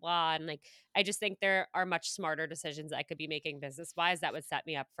 blah, blah, blah. And like, I just think there are much smarter decisions I could be making business wise that would set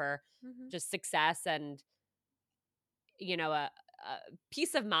me up for Mhm. just success and, a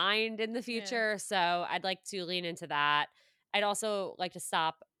peace of mind in the Yeah. future. So I'd like to lean into that. I'd also like to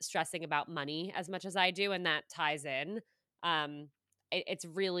stop stressing about money as much as I do, and that ties in. It's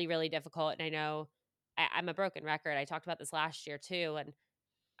really, really difficult, and I know I'm a broken record. I talked about this last year too, and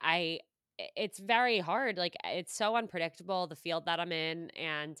it's very hard. Like it's so unpredictable the field that I'm in,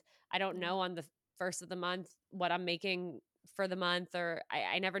 and I don't Yeah. know on the first of the month what I'm making for the month, or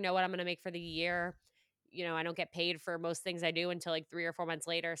I never know what I'm going to make for the year. I don't get paid for most things I do until like 3 or 4 months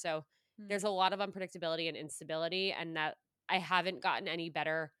later. So there's Mm. a lot of unpredictability and instability, and that I haven't gotten any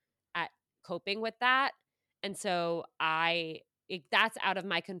better at coping with that. And so that's out of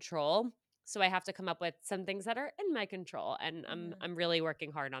my control. So I have to come up with some things that are in my control, and I'm Yeah. I'm really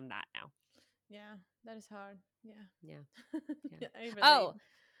working hard on that now. Yeah. That is hard. Yeah. Yeah. Yeah. Yeah, I relate.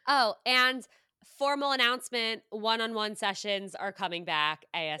 Oh, and formal announcement, one-on-one sessions are coming back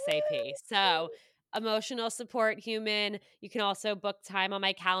ASAP. So, emotional support human, you can also book time on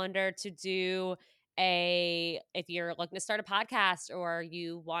my calendar to do if you're looking to start a podcast, or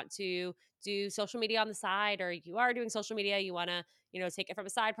you want to do social media on the side, or you are doing social media, you want to, take it from a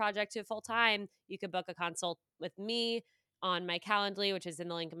side project to full time, you could book a consult with me on my Calendly, which is in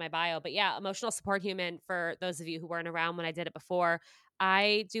the link in my bio. But yeah, emotional support human, for those of you who weren't around when I did it before,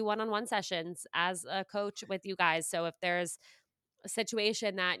 I do one-on-one sessions as a coach with you guys. So if there's a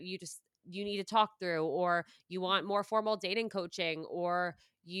situation that you need to talk through, or you want more formal dating coaching, or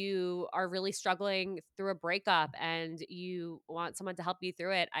you are really struggling through a breakup and you want someone to help you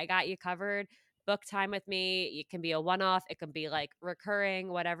through it, I got you covered. Book time with me. It can be a one-off, it can be like recurring,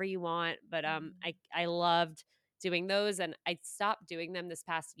 whatever you want. But I loved doing those, and I stopped doing them this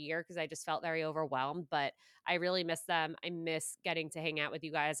past year because I just felt very overwhelmed, but I really miss them. I miss getting to hang out with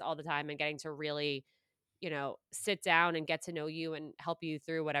you guys all the time and getting to really sit down and get to know you and help you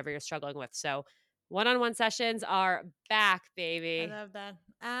through whatever you're struggling with. So one-on-one sessions are back, I baby. love that.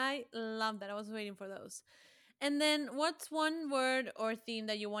 I love that. I was waiting for those. And then what's one word or theme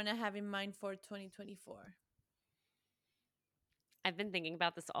that you want to have in mind for 2024? I've been thinking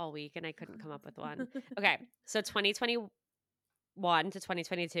about this all week and I couldn't come up with one. Okay. So 2021 to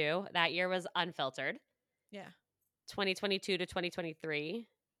 2022, that year was Unfiltered. Yeah. 2022 to 2023.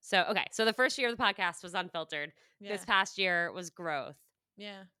 So, okay. So the first year of the podcast was Unfiltered. Yeah. This past year was Growth.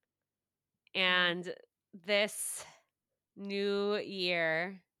 Yeah. And this new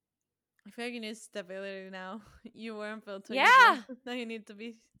year, I feel like you need stability now. You weren't built to your yeah. growth. Now you need to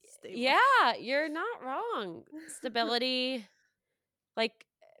be stable. Yeah, you're not wrong. Stability, like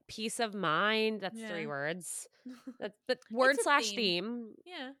peace of mind. That's three Yeah. words. That's the It's word a slash theme. theme.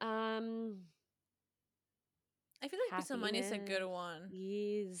 Yeah. Um, I feel like peace of mind is a good happiness, one.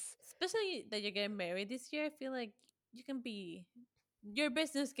 ease. Especially that you're getting married this year. I feel like you can be, your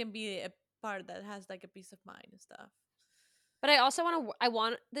business can be a part that has like a peace of mind and stuff. But I also I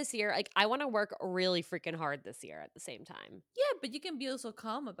want this year, like, I want to work really freaking hard this year at the same time. Yeah, but you can be also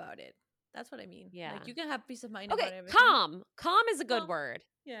calm about it. That's what I mean. Yeah. Like you can have peace of mind Okay, about everything. calm. Calm is a good Calm. word.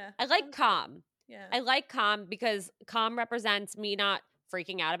 Yeah. I like Calm is a good one. calm. Yeah. I like calm because calm represents me not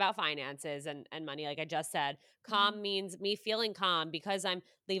freaking out about finances and money, like I just said. Mhm. Calm means me feeling calm because I'm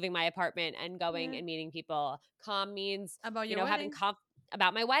leaving my apartment and going Yeah. and meeting people. Calm means, About you your know, having wedding.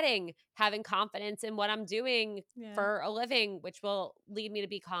 about my wedding, having confidence in what I'm doing Yeah. for a living, which will lead me to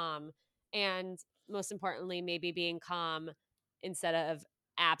be calm. And most importantly, maybe being calm instead of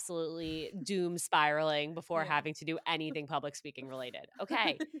absolutely doom spiraling before Yeah. having to do anything public speaking related.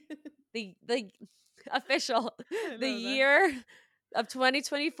 Okay. The official I the love that. year of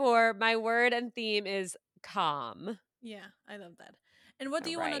 2024, my word and theme is calm. Yeah, I love that. And what do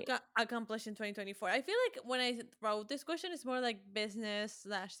All you want right. to accomplish in 2024? I feel like when I wrote this question, it's more like business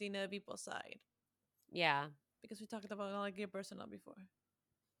slash seeing other people's side Yeah. because we talked about like your personal before.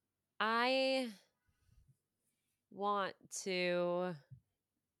 I want to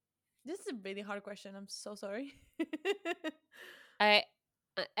This is a really hard question. I'm so sorry. I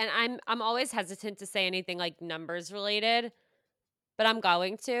and I'm always hesitant to say anything like numbers related, but I'm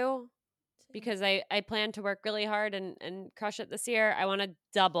going to Same. because I plan to work really hard and crush it this year. I want to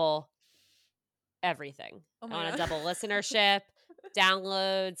double everything. Oh I my want to god. double listenership,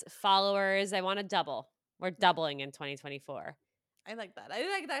 downloads, followers. I want to double. We're Yeah, doubling in 2024. I like that. I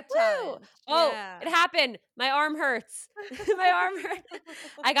like that Woo! challenge. Oh, Yeah. it happened. My arm hurts. My arm hurts.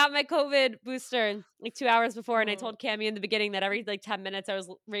 I got my COVID booster like 2 hours before, and I Oh, told Cammie in the beginning that every like 10 minutes I was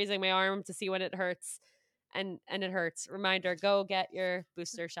raising my arm to see when it hurts. And it hurts. Reminder, go get your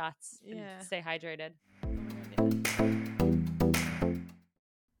booster shots and yeah. stay hydrated. Oh my god,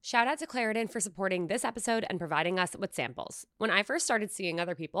 Shout out to Claritin for supporting this episode and providing us with samples. When I first started seeing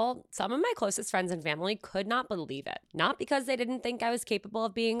other people, some of my closest friends and family could not believe it. Not because they didn't think I was capable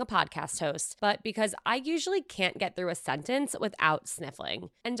of being a podcast host, but because I usually can't get through a sentence without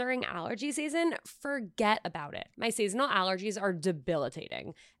sniffling. And during allergy season, forget about it. My seasonal allergies are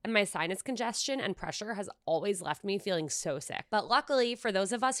debilitating, and my sinus congestion and pressure has always left me feeling so sick. But luckily, for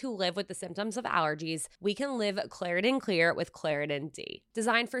those of us who live with the symptoms of allergies, we can live Claritin Clear with Claritin D.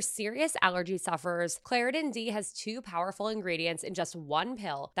 Designed for serious allergy sufferers, Claritin D has 2 powerful ingredients in just one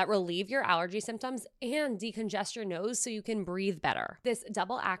pill that relieve your allergy symptoms and decongest your nose so you can breathe better. This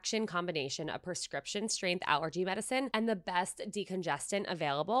double action combination of prescription strength allergy medicine and the best decongestant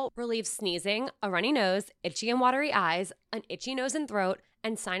available relieves sneezing, a runny nose, itchy and watery eyes, an itchy nose and throat,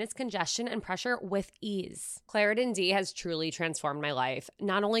 and sinus congestion and pressure with ease. Claritin D has truly transformed my life.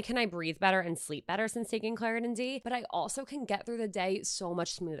 Not only can I breathe better and sleep better since taking Claritin D, but I also can get through the day so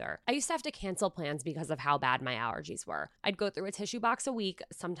much smoother. I used to have to cancel plans because of how bad my allergies were. I'd go through a tissue box a week,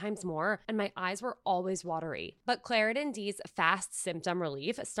 sometimes more, and my eyes were always watery. But Claritin D's fast symptom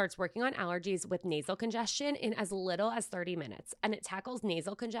relief starts working on allergies with nasal congestion in as little as 30 minutes, and it tackles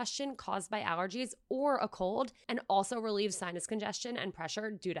nasal congestion caused by allergies or a cold, and also relieves sinus congestion and pressure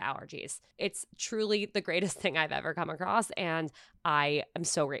due to allergies. It's truly the greatest thing I've ever come across, and I am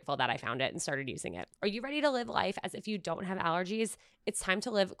so grateful that I found it and started using it. Are you ready to live life as if you don't have allergies? It's time to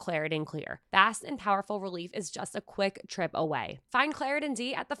live Claritin Clear. Fast and powerful relief is just a quick trip away. Find Claritin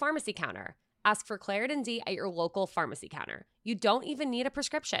D at the pharmacy counter. Ask for Claritin D at your local pharmacy counter. You don't even need a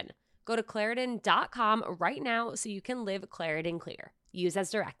prescription. Go to Claritin.com right now so you can live Claritin Clear. Use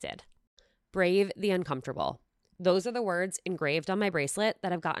as directed. Brave the uncomfortable. Those are the words engraved on my bracelet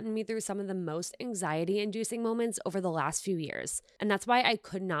that have gotten me through some of the most anxiety-inducing moments over the last few years. And that's why I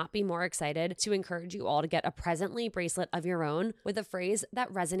could not be more excited to encourage you all to get a Presently bracelet of your own with a phrase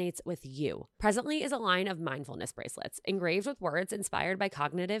that resonates with you. Presently is a line of mindfulness bracelets engraved with words inspired by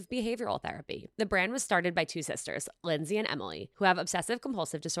cognitive behavioral therapy. The brand was started by 2 sisters, Lindsay and Emily, who have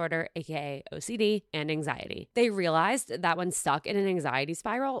obsessive-compulsive disorder, aka OCD, and anxiety. They realized that when stuck in an anxiety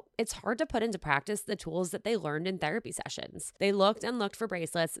spiral, it's hard to put into practice the tools that they learned in therapy sessions. They looked and looked for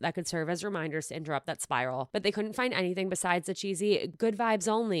bracelets that could serve as reminders to interrupt that spiral, but they couldn't find anything besides the cheesy good vibes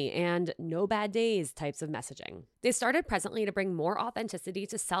only and no bad days types of messaging. They started Presently to bring more authenticity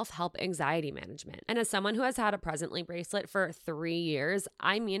to self-help anxiety management. And as someone who has had a Presently bracelet for 3 years,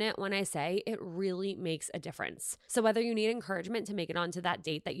 I mean it when I say it really makes a difference. So whether you need encouragement to make it onto that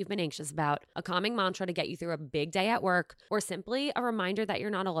date that you've been anxious about, a calming mantra to get you through a big day at work, or simply a reminder that you're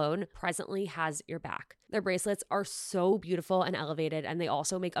not alone, Presently has your back. Their bracelets are so beautiful and elevated, and they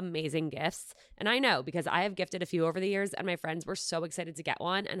also make amazing gifts. And I know because I have gifted a few over the years, and my friends were so excited to get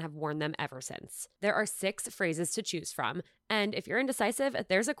one and have worn them ever since. There are 6 phrases quiz to choose from. And if you're indecisive,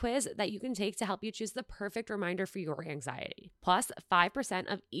 there's a quiz that you can take to help you choose the perfect reminder for your anxiety. Plus,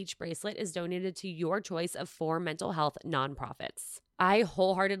 5% of each bracelet is donated to your choice of 4 mental health nonprofits. I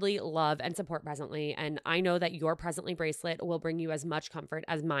wholeheartedly love and support Presently, and I know that your Presently bracelet will bring you as much comfort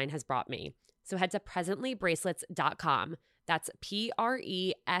as mine has brought me. So head to presentlybracelets.com. That's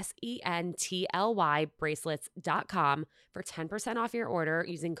PRESENTLY bracelets.com for 10% off your order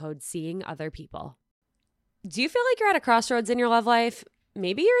using code Seeing Other People. Do you feel like you're at a crossroads in your love life?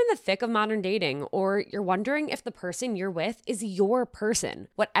 Maybe you're in the thick of modern dating, or you're wondering if the person you're with is your person.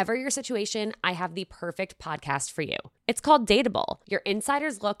 Whatever your situation, I have the perfect podcast for you. It's called Dateable, your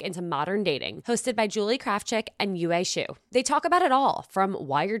insider's look into modern dating, hosted by Julie Krafchick and Yue Shu. They talk about it all, from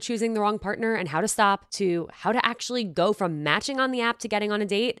why you're choosing the wrong partner and how to stop, to how to actually go from matching on the app to getting on a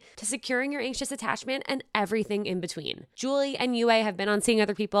date, to securing your anxious attachment and everything in between. Julie and Yue have been on Seeing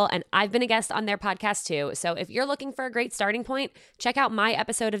Other People, and I've been a guest on their podcast too. So if you're looking for a great starting point, check out my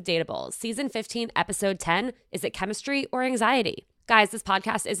episode of Dateable, season 15, episode 10, Is It Chemistry or Anxiety? Guys, this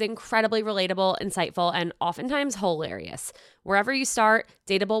podcast is incredibly relatable, insightful, and oftentimes hilarious. Wherever you start,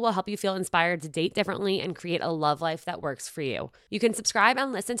 Dateable will help you feel inspired to date differently and create a love life that works for you. You can subscribe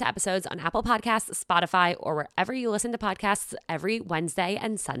and listen to episodes on Apple Podcasts, Spotify, or wherever you listen to podcasts every Wednesday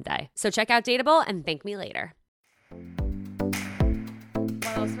and Sunday. So check out Dateable and thank me later.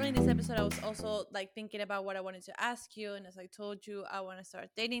 While I was filming this episode, I was also like thinking about what I wanted to ask you, and as I told you, I want to start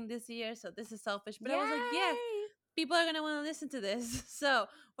dating this year, so this is selfish, but I was like, yeah, people are gonna want to listen to this. So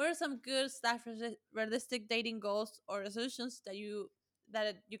what are some good / realistic dating goals or resolutions that you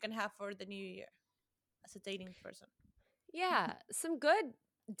can have for the new year as a dating person? Yeah, some good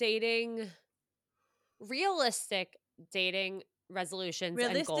realistic dating resolutions and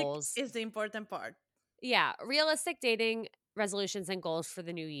Realistic goals. is the important part. Yeah, realistic dating resolutions and goals for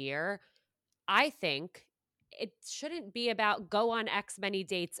the new year. I think it shouldn't be about go on X many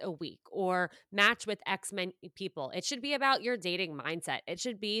dates a week or match with X many people. It should be about your dating mindset. It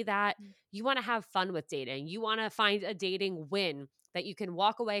should be that you want to have fun with dating. You want to find a dating win that you can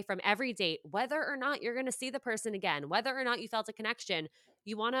walk away from every date, whether or not you're going to see the person again, whether or not you felt a connection.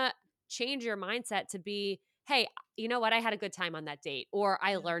 You want to change your mindset to be, hey, you know what? I had a good time on that date, or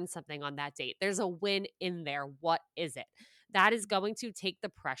I Yeah. learned something on that date. There's a win in there. What is it? That is going to take the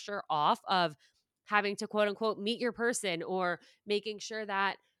pressure off of having to quote unquote meet your person or making sure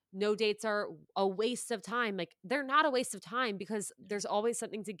that no dates are a waste of time. Like they're not a waste of time because there's always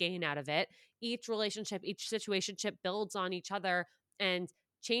something to gain out of it. Each relationship, each situationship builds on each other and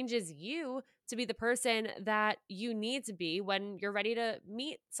changes you to be the person that you need to be when you're ready to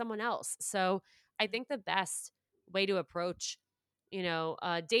meet someone else. So I think the best way to approach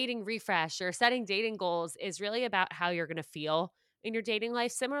dating refresh or setting dating goals is really about how you're going to feel in your dating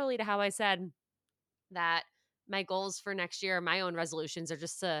life. Similarly to how I said that my goals for next year, my own resolutions are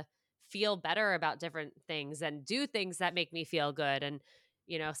just to feel better about different things and do things that make me feel good and,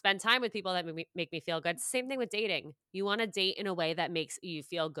 spend time with people that make me feel good. Same thing with dating. You want to date in a way that makes you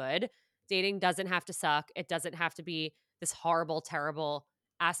feel good. Dating doesn't have to suck. It doesn't have to be this horrible, terrible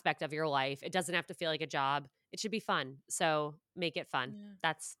aspect of your life. It doesn't have to feel like a job. It should be fun. So make it fun.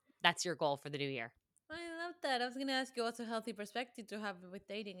 Yeah. That's your goal for the new year. I love that. I was gonna ask you what's a healthy perspective to have with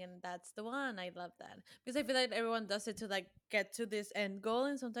dating, and that's the one. I love that because I feel like everyone does it to like get to this end goal,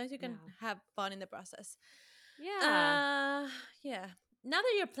 and sometimes you can Yeah. have fun in the process. Yeah. Yeah. Now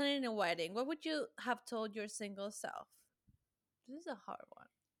that you're planning a wedding, what would you have told your single self? This is a hard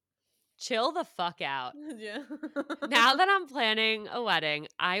Chill the fuck out. one. Yeah. Now that I'm planning a wedding,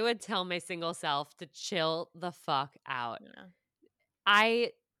 I would tell my single self to chill the fuck out. Yeah.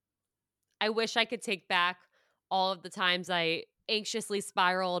 I I wish I could take back all of the times I anxiously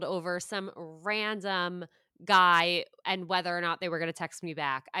spiraled over some random guy and whether or not they were going to text me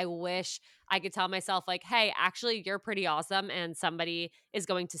back. I wish I could tell myself, like, hey, actually, you're pretty awesome and somebody is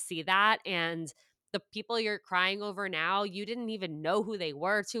going to see that. And the people you're crying over now, you didn't even know who they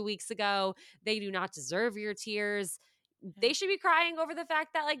were 2 weeks ago. They do not deserve your tears. Yeah. They should be crying over the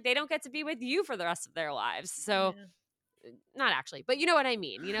fact that, like, they don't get to be with you for the rest of their lives. So, Yeah. not actually, but you know what I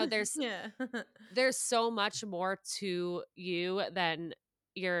mean. There's Yeah. there's so much more to you than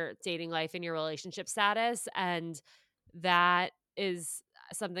your dating life and your relationship status. And that is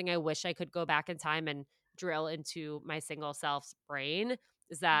something I wish I could go back in time and drill into my single self's brain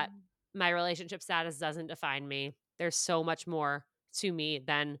is that Mhm. my relationship status doesn't define me. There's so much more to me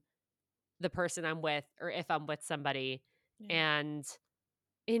than the person I'm with or if I'm with somebody. Yeah. And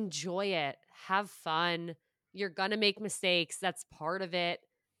enjoy it. Have fun. You're going to make mistakes. That's part of it.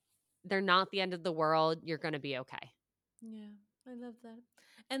 They're not the end of the world. You're going to be okay. Yeah. I love that.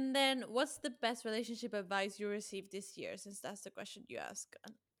 And then, what's the best relationship advice you received this year? Since that's the question you ask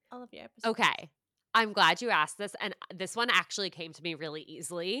on all of your episodes. Okay. I'm glad you asked this. And this one actually came to me really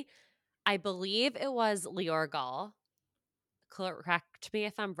easily. I believe it was Lior Gall. Correct me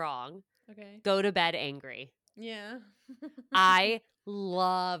if I'm wrong. Okay. Go to bed angry. Yeah. I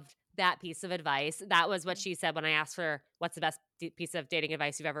loved that piece of advice. That was what she said when I asked for what's the best piece of dating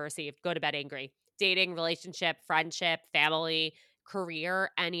advice you've ever received. Go to bed angry. Dating, relationship, friendship, family, career,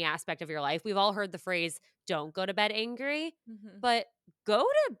 any aspect of your life. We've all heard the phrase, don't go to bed angry, Mhm. but go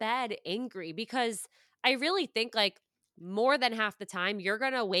to bed angry because I really think like more than half the time you're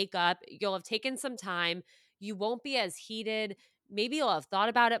going to wake up, you'll have taken some time, you won't be as heated, maybe you'll have thought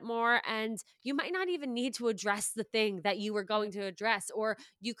about it more and you might not even need to address the thing that you were going to address, or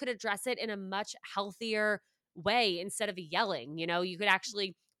you could address it in a much healthier way instead of yelling. You know, you could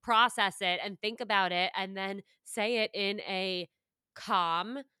actually process it and think about it and then say it in a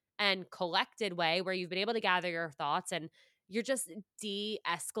calm and collected way where you've been able to gather your thoughts and you're just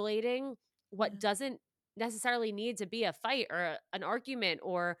de-escalating what Yeah. doesn't necessarily need to be a fight or an argument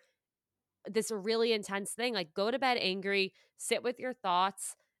or this really intense thing. Like, go to bed angry, sit with your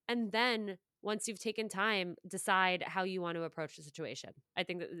thoughts, and then once you've taken time, decide how you want to approach the situation. I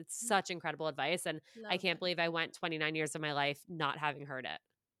think that it's such incredible advice. And I Love can't that. believe I went 29 years of my life not having heard it.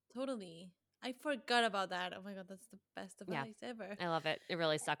 Totally. I forgot about that. Oh my god, that's the best Yeah, advice ever. I love it. It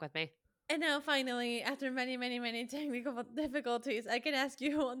really stuck with me. And now, finally, after many, many, many technical difficulties, I can ask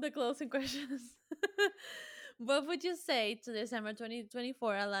you the closing questions. What would you say to December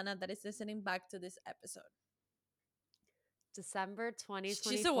 2024 Alana that is listening back to this episode? December She's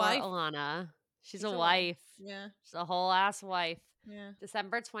a 2024, wife. Alana. She's She's a a wife. wife. Yeah. She's a whole ass wife. Yeah.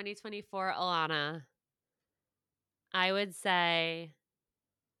 December 2024, Ilana. I would say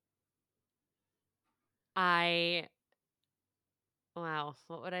wow,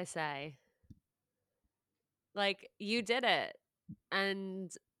 what would I say? Like, you did it.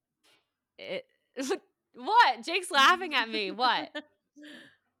 And it, what? Jake's laughing at me. What?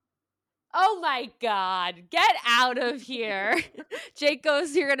 Oh my God, get out of here. Jake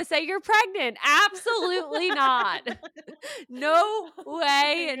goes, you're going to say you're pregnant. Absolutely not. No Oh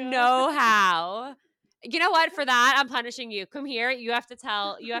way, my no god. how. You know what? For that, I'm punishing you. Come here. You have to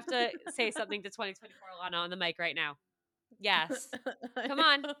say something to 2024 Lana on the mic right now. Yes. Come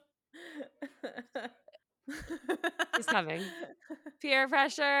on. He's coming. Peer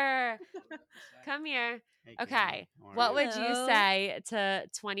pressure. Come here. Hey, Okay. Candy. How are What you? would you Hello. say to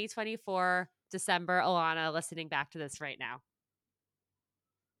 2024 December Ilana listening back to this right now?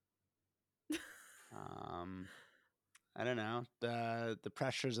 I don't know. The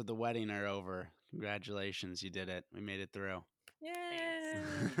pressures of the wedding are over. Congratulations, you did it. We made it through. Yay.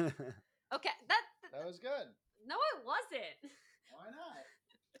 Okay. That was good. no, it wasn't. Why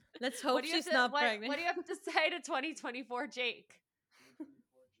not? Let's hope she's not pregnant. What do you have to say to 2024 Jake?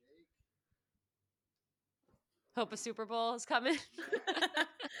 Hope a Super Bowl is coming.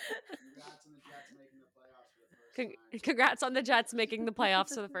 Congrats on the Jets making the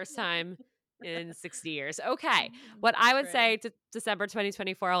playoffs for the first time in 60 years. Okay. What I would say to December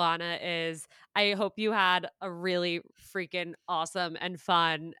 2024, Alana, is I hope you had a really freaking awesome and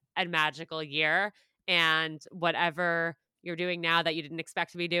fun and magical year. And whatever you're doing now that you didn't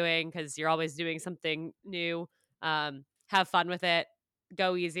expect to be doing, because you're always doing something new, have fun with it.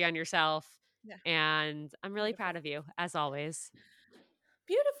 Go easy on yourself. Yeah. And I'm really Beautiful. proud of you, as always.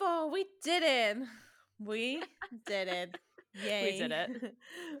 Beautiful. We did it. We did it. Yay. We did it.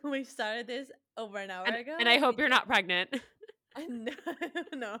 We started this over an hour ago. And I hope We you're did- not pregnant. I know.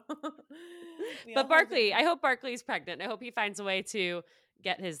 No. We all But hope Barkley, it- I hope Barkley's pregnant. I hope he finds a way to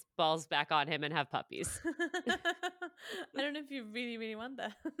get his balls back on him and have puppies. I don't know if you really, really want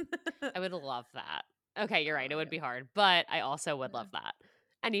that. I would love that. Okay, you're right. It would be hard, but I also would love that.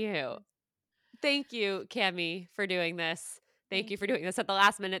 Anywho, thank you, Cami, for doing this. Thank you for doing this at the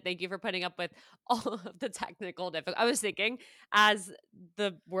last minute. Thank you for putting up with all of the technical difficulties. I was thinking as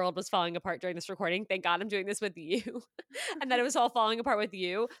the world was falling apart during this recording, thank God I'm doing this with you and that it was all falling apart with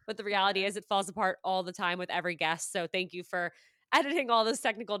you. But the reality is it falls apart all the time with every guest. So thank you for editing all those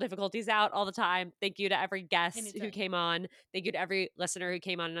technical difficulties out all the time. Thank you to every guest who came on. Thank you to every listener who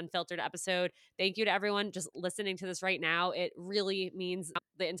came on an Unfiltered episode. Thank you to everyone just listening to this right now. It really means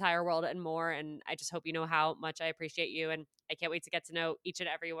the entire world and more. And I just hope you know how much I appreciate you. And I can't wait to get to know each and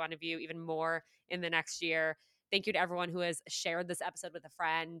every one of you even more in the next year. Thank you to everyone who has shared this episode with a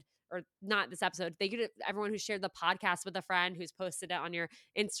friend, or not this episode. Thank you to everyone who shared the podcast with a friend, who's posted it on your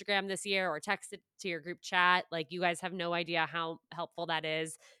Instagram this year or texted to your group chat. Like, you guys have no idea how helpful that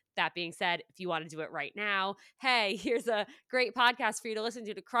is. That being said, if you want to do it right now, hey, here's a great podcast for you to listen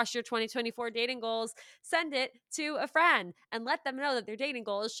to crush your 2024 dating goals. Send it to a friend and let them know that their dating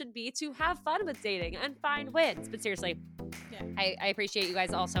goals should be to have fun with dating and find wins. But seriously, I appreciate you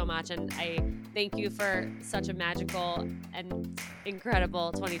guys all so much, and I thank you for such a magical and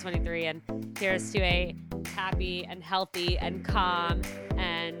incredible 2023. And here's to a happy and healthy and calm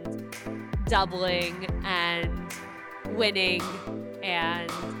and doubling and winning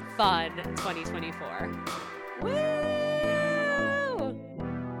and fun 2024. Woo!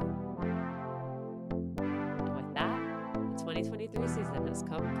 And with that, the 2023 season has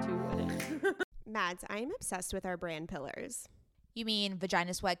come to an end. Mads, I am obsessed with our brand pillars. You mean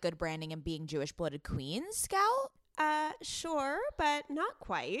vagina sweat, good branding, and being Jewish-blooded queens, Scout? Sure, but not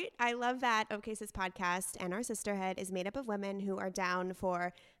quite. I love that OK Sis podcast and our sisterhood is made up of women who are down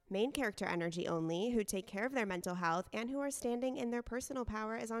for main character energy only, who take care of their mental health, and who are standing in their personal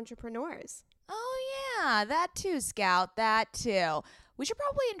power as entrepreneurs. Oh, yeah, that too, Scout, that too. We should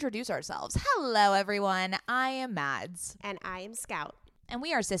probably introduce ourselves. Hello, everyone. I am Mads. And I am Scout. And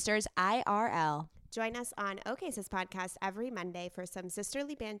we are sisters IRL. Join us on OK Sis podcast every Monday for some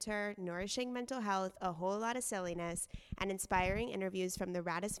sisterly banter, nourishing mental health, a whole lot of silliness, and inspiring interviews from the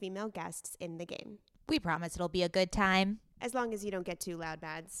raddest female guests in the game. We promise it'll be a good time. As long as you don't get too loud,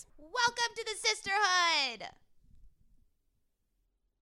 Mads. Welcome to the sisterhood!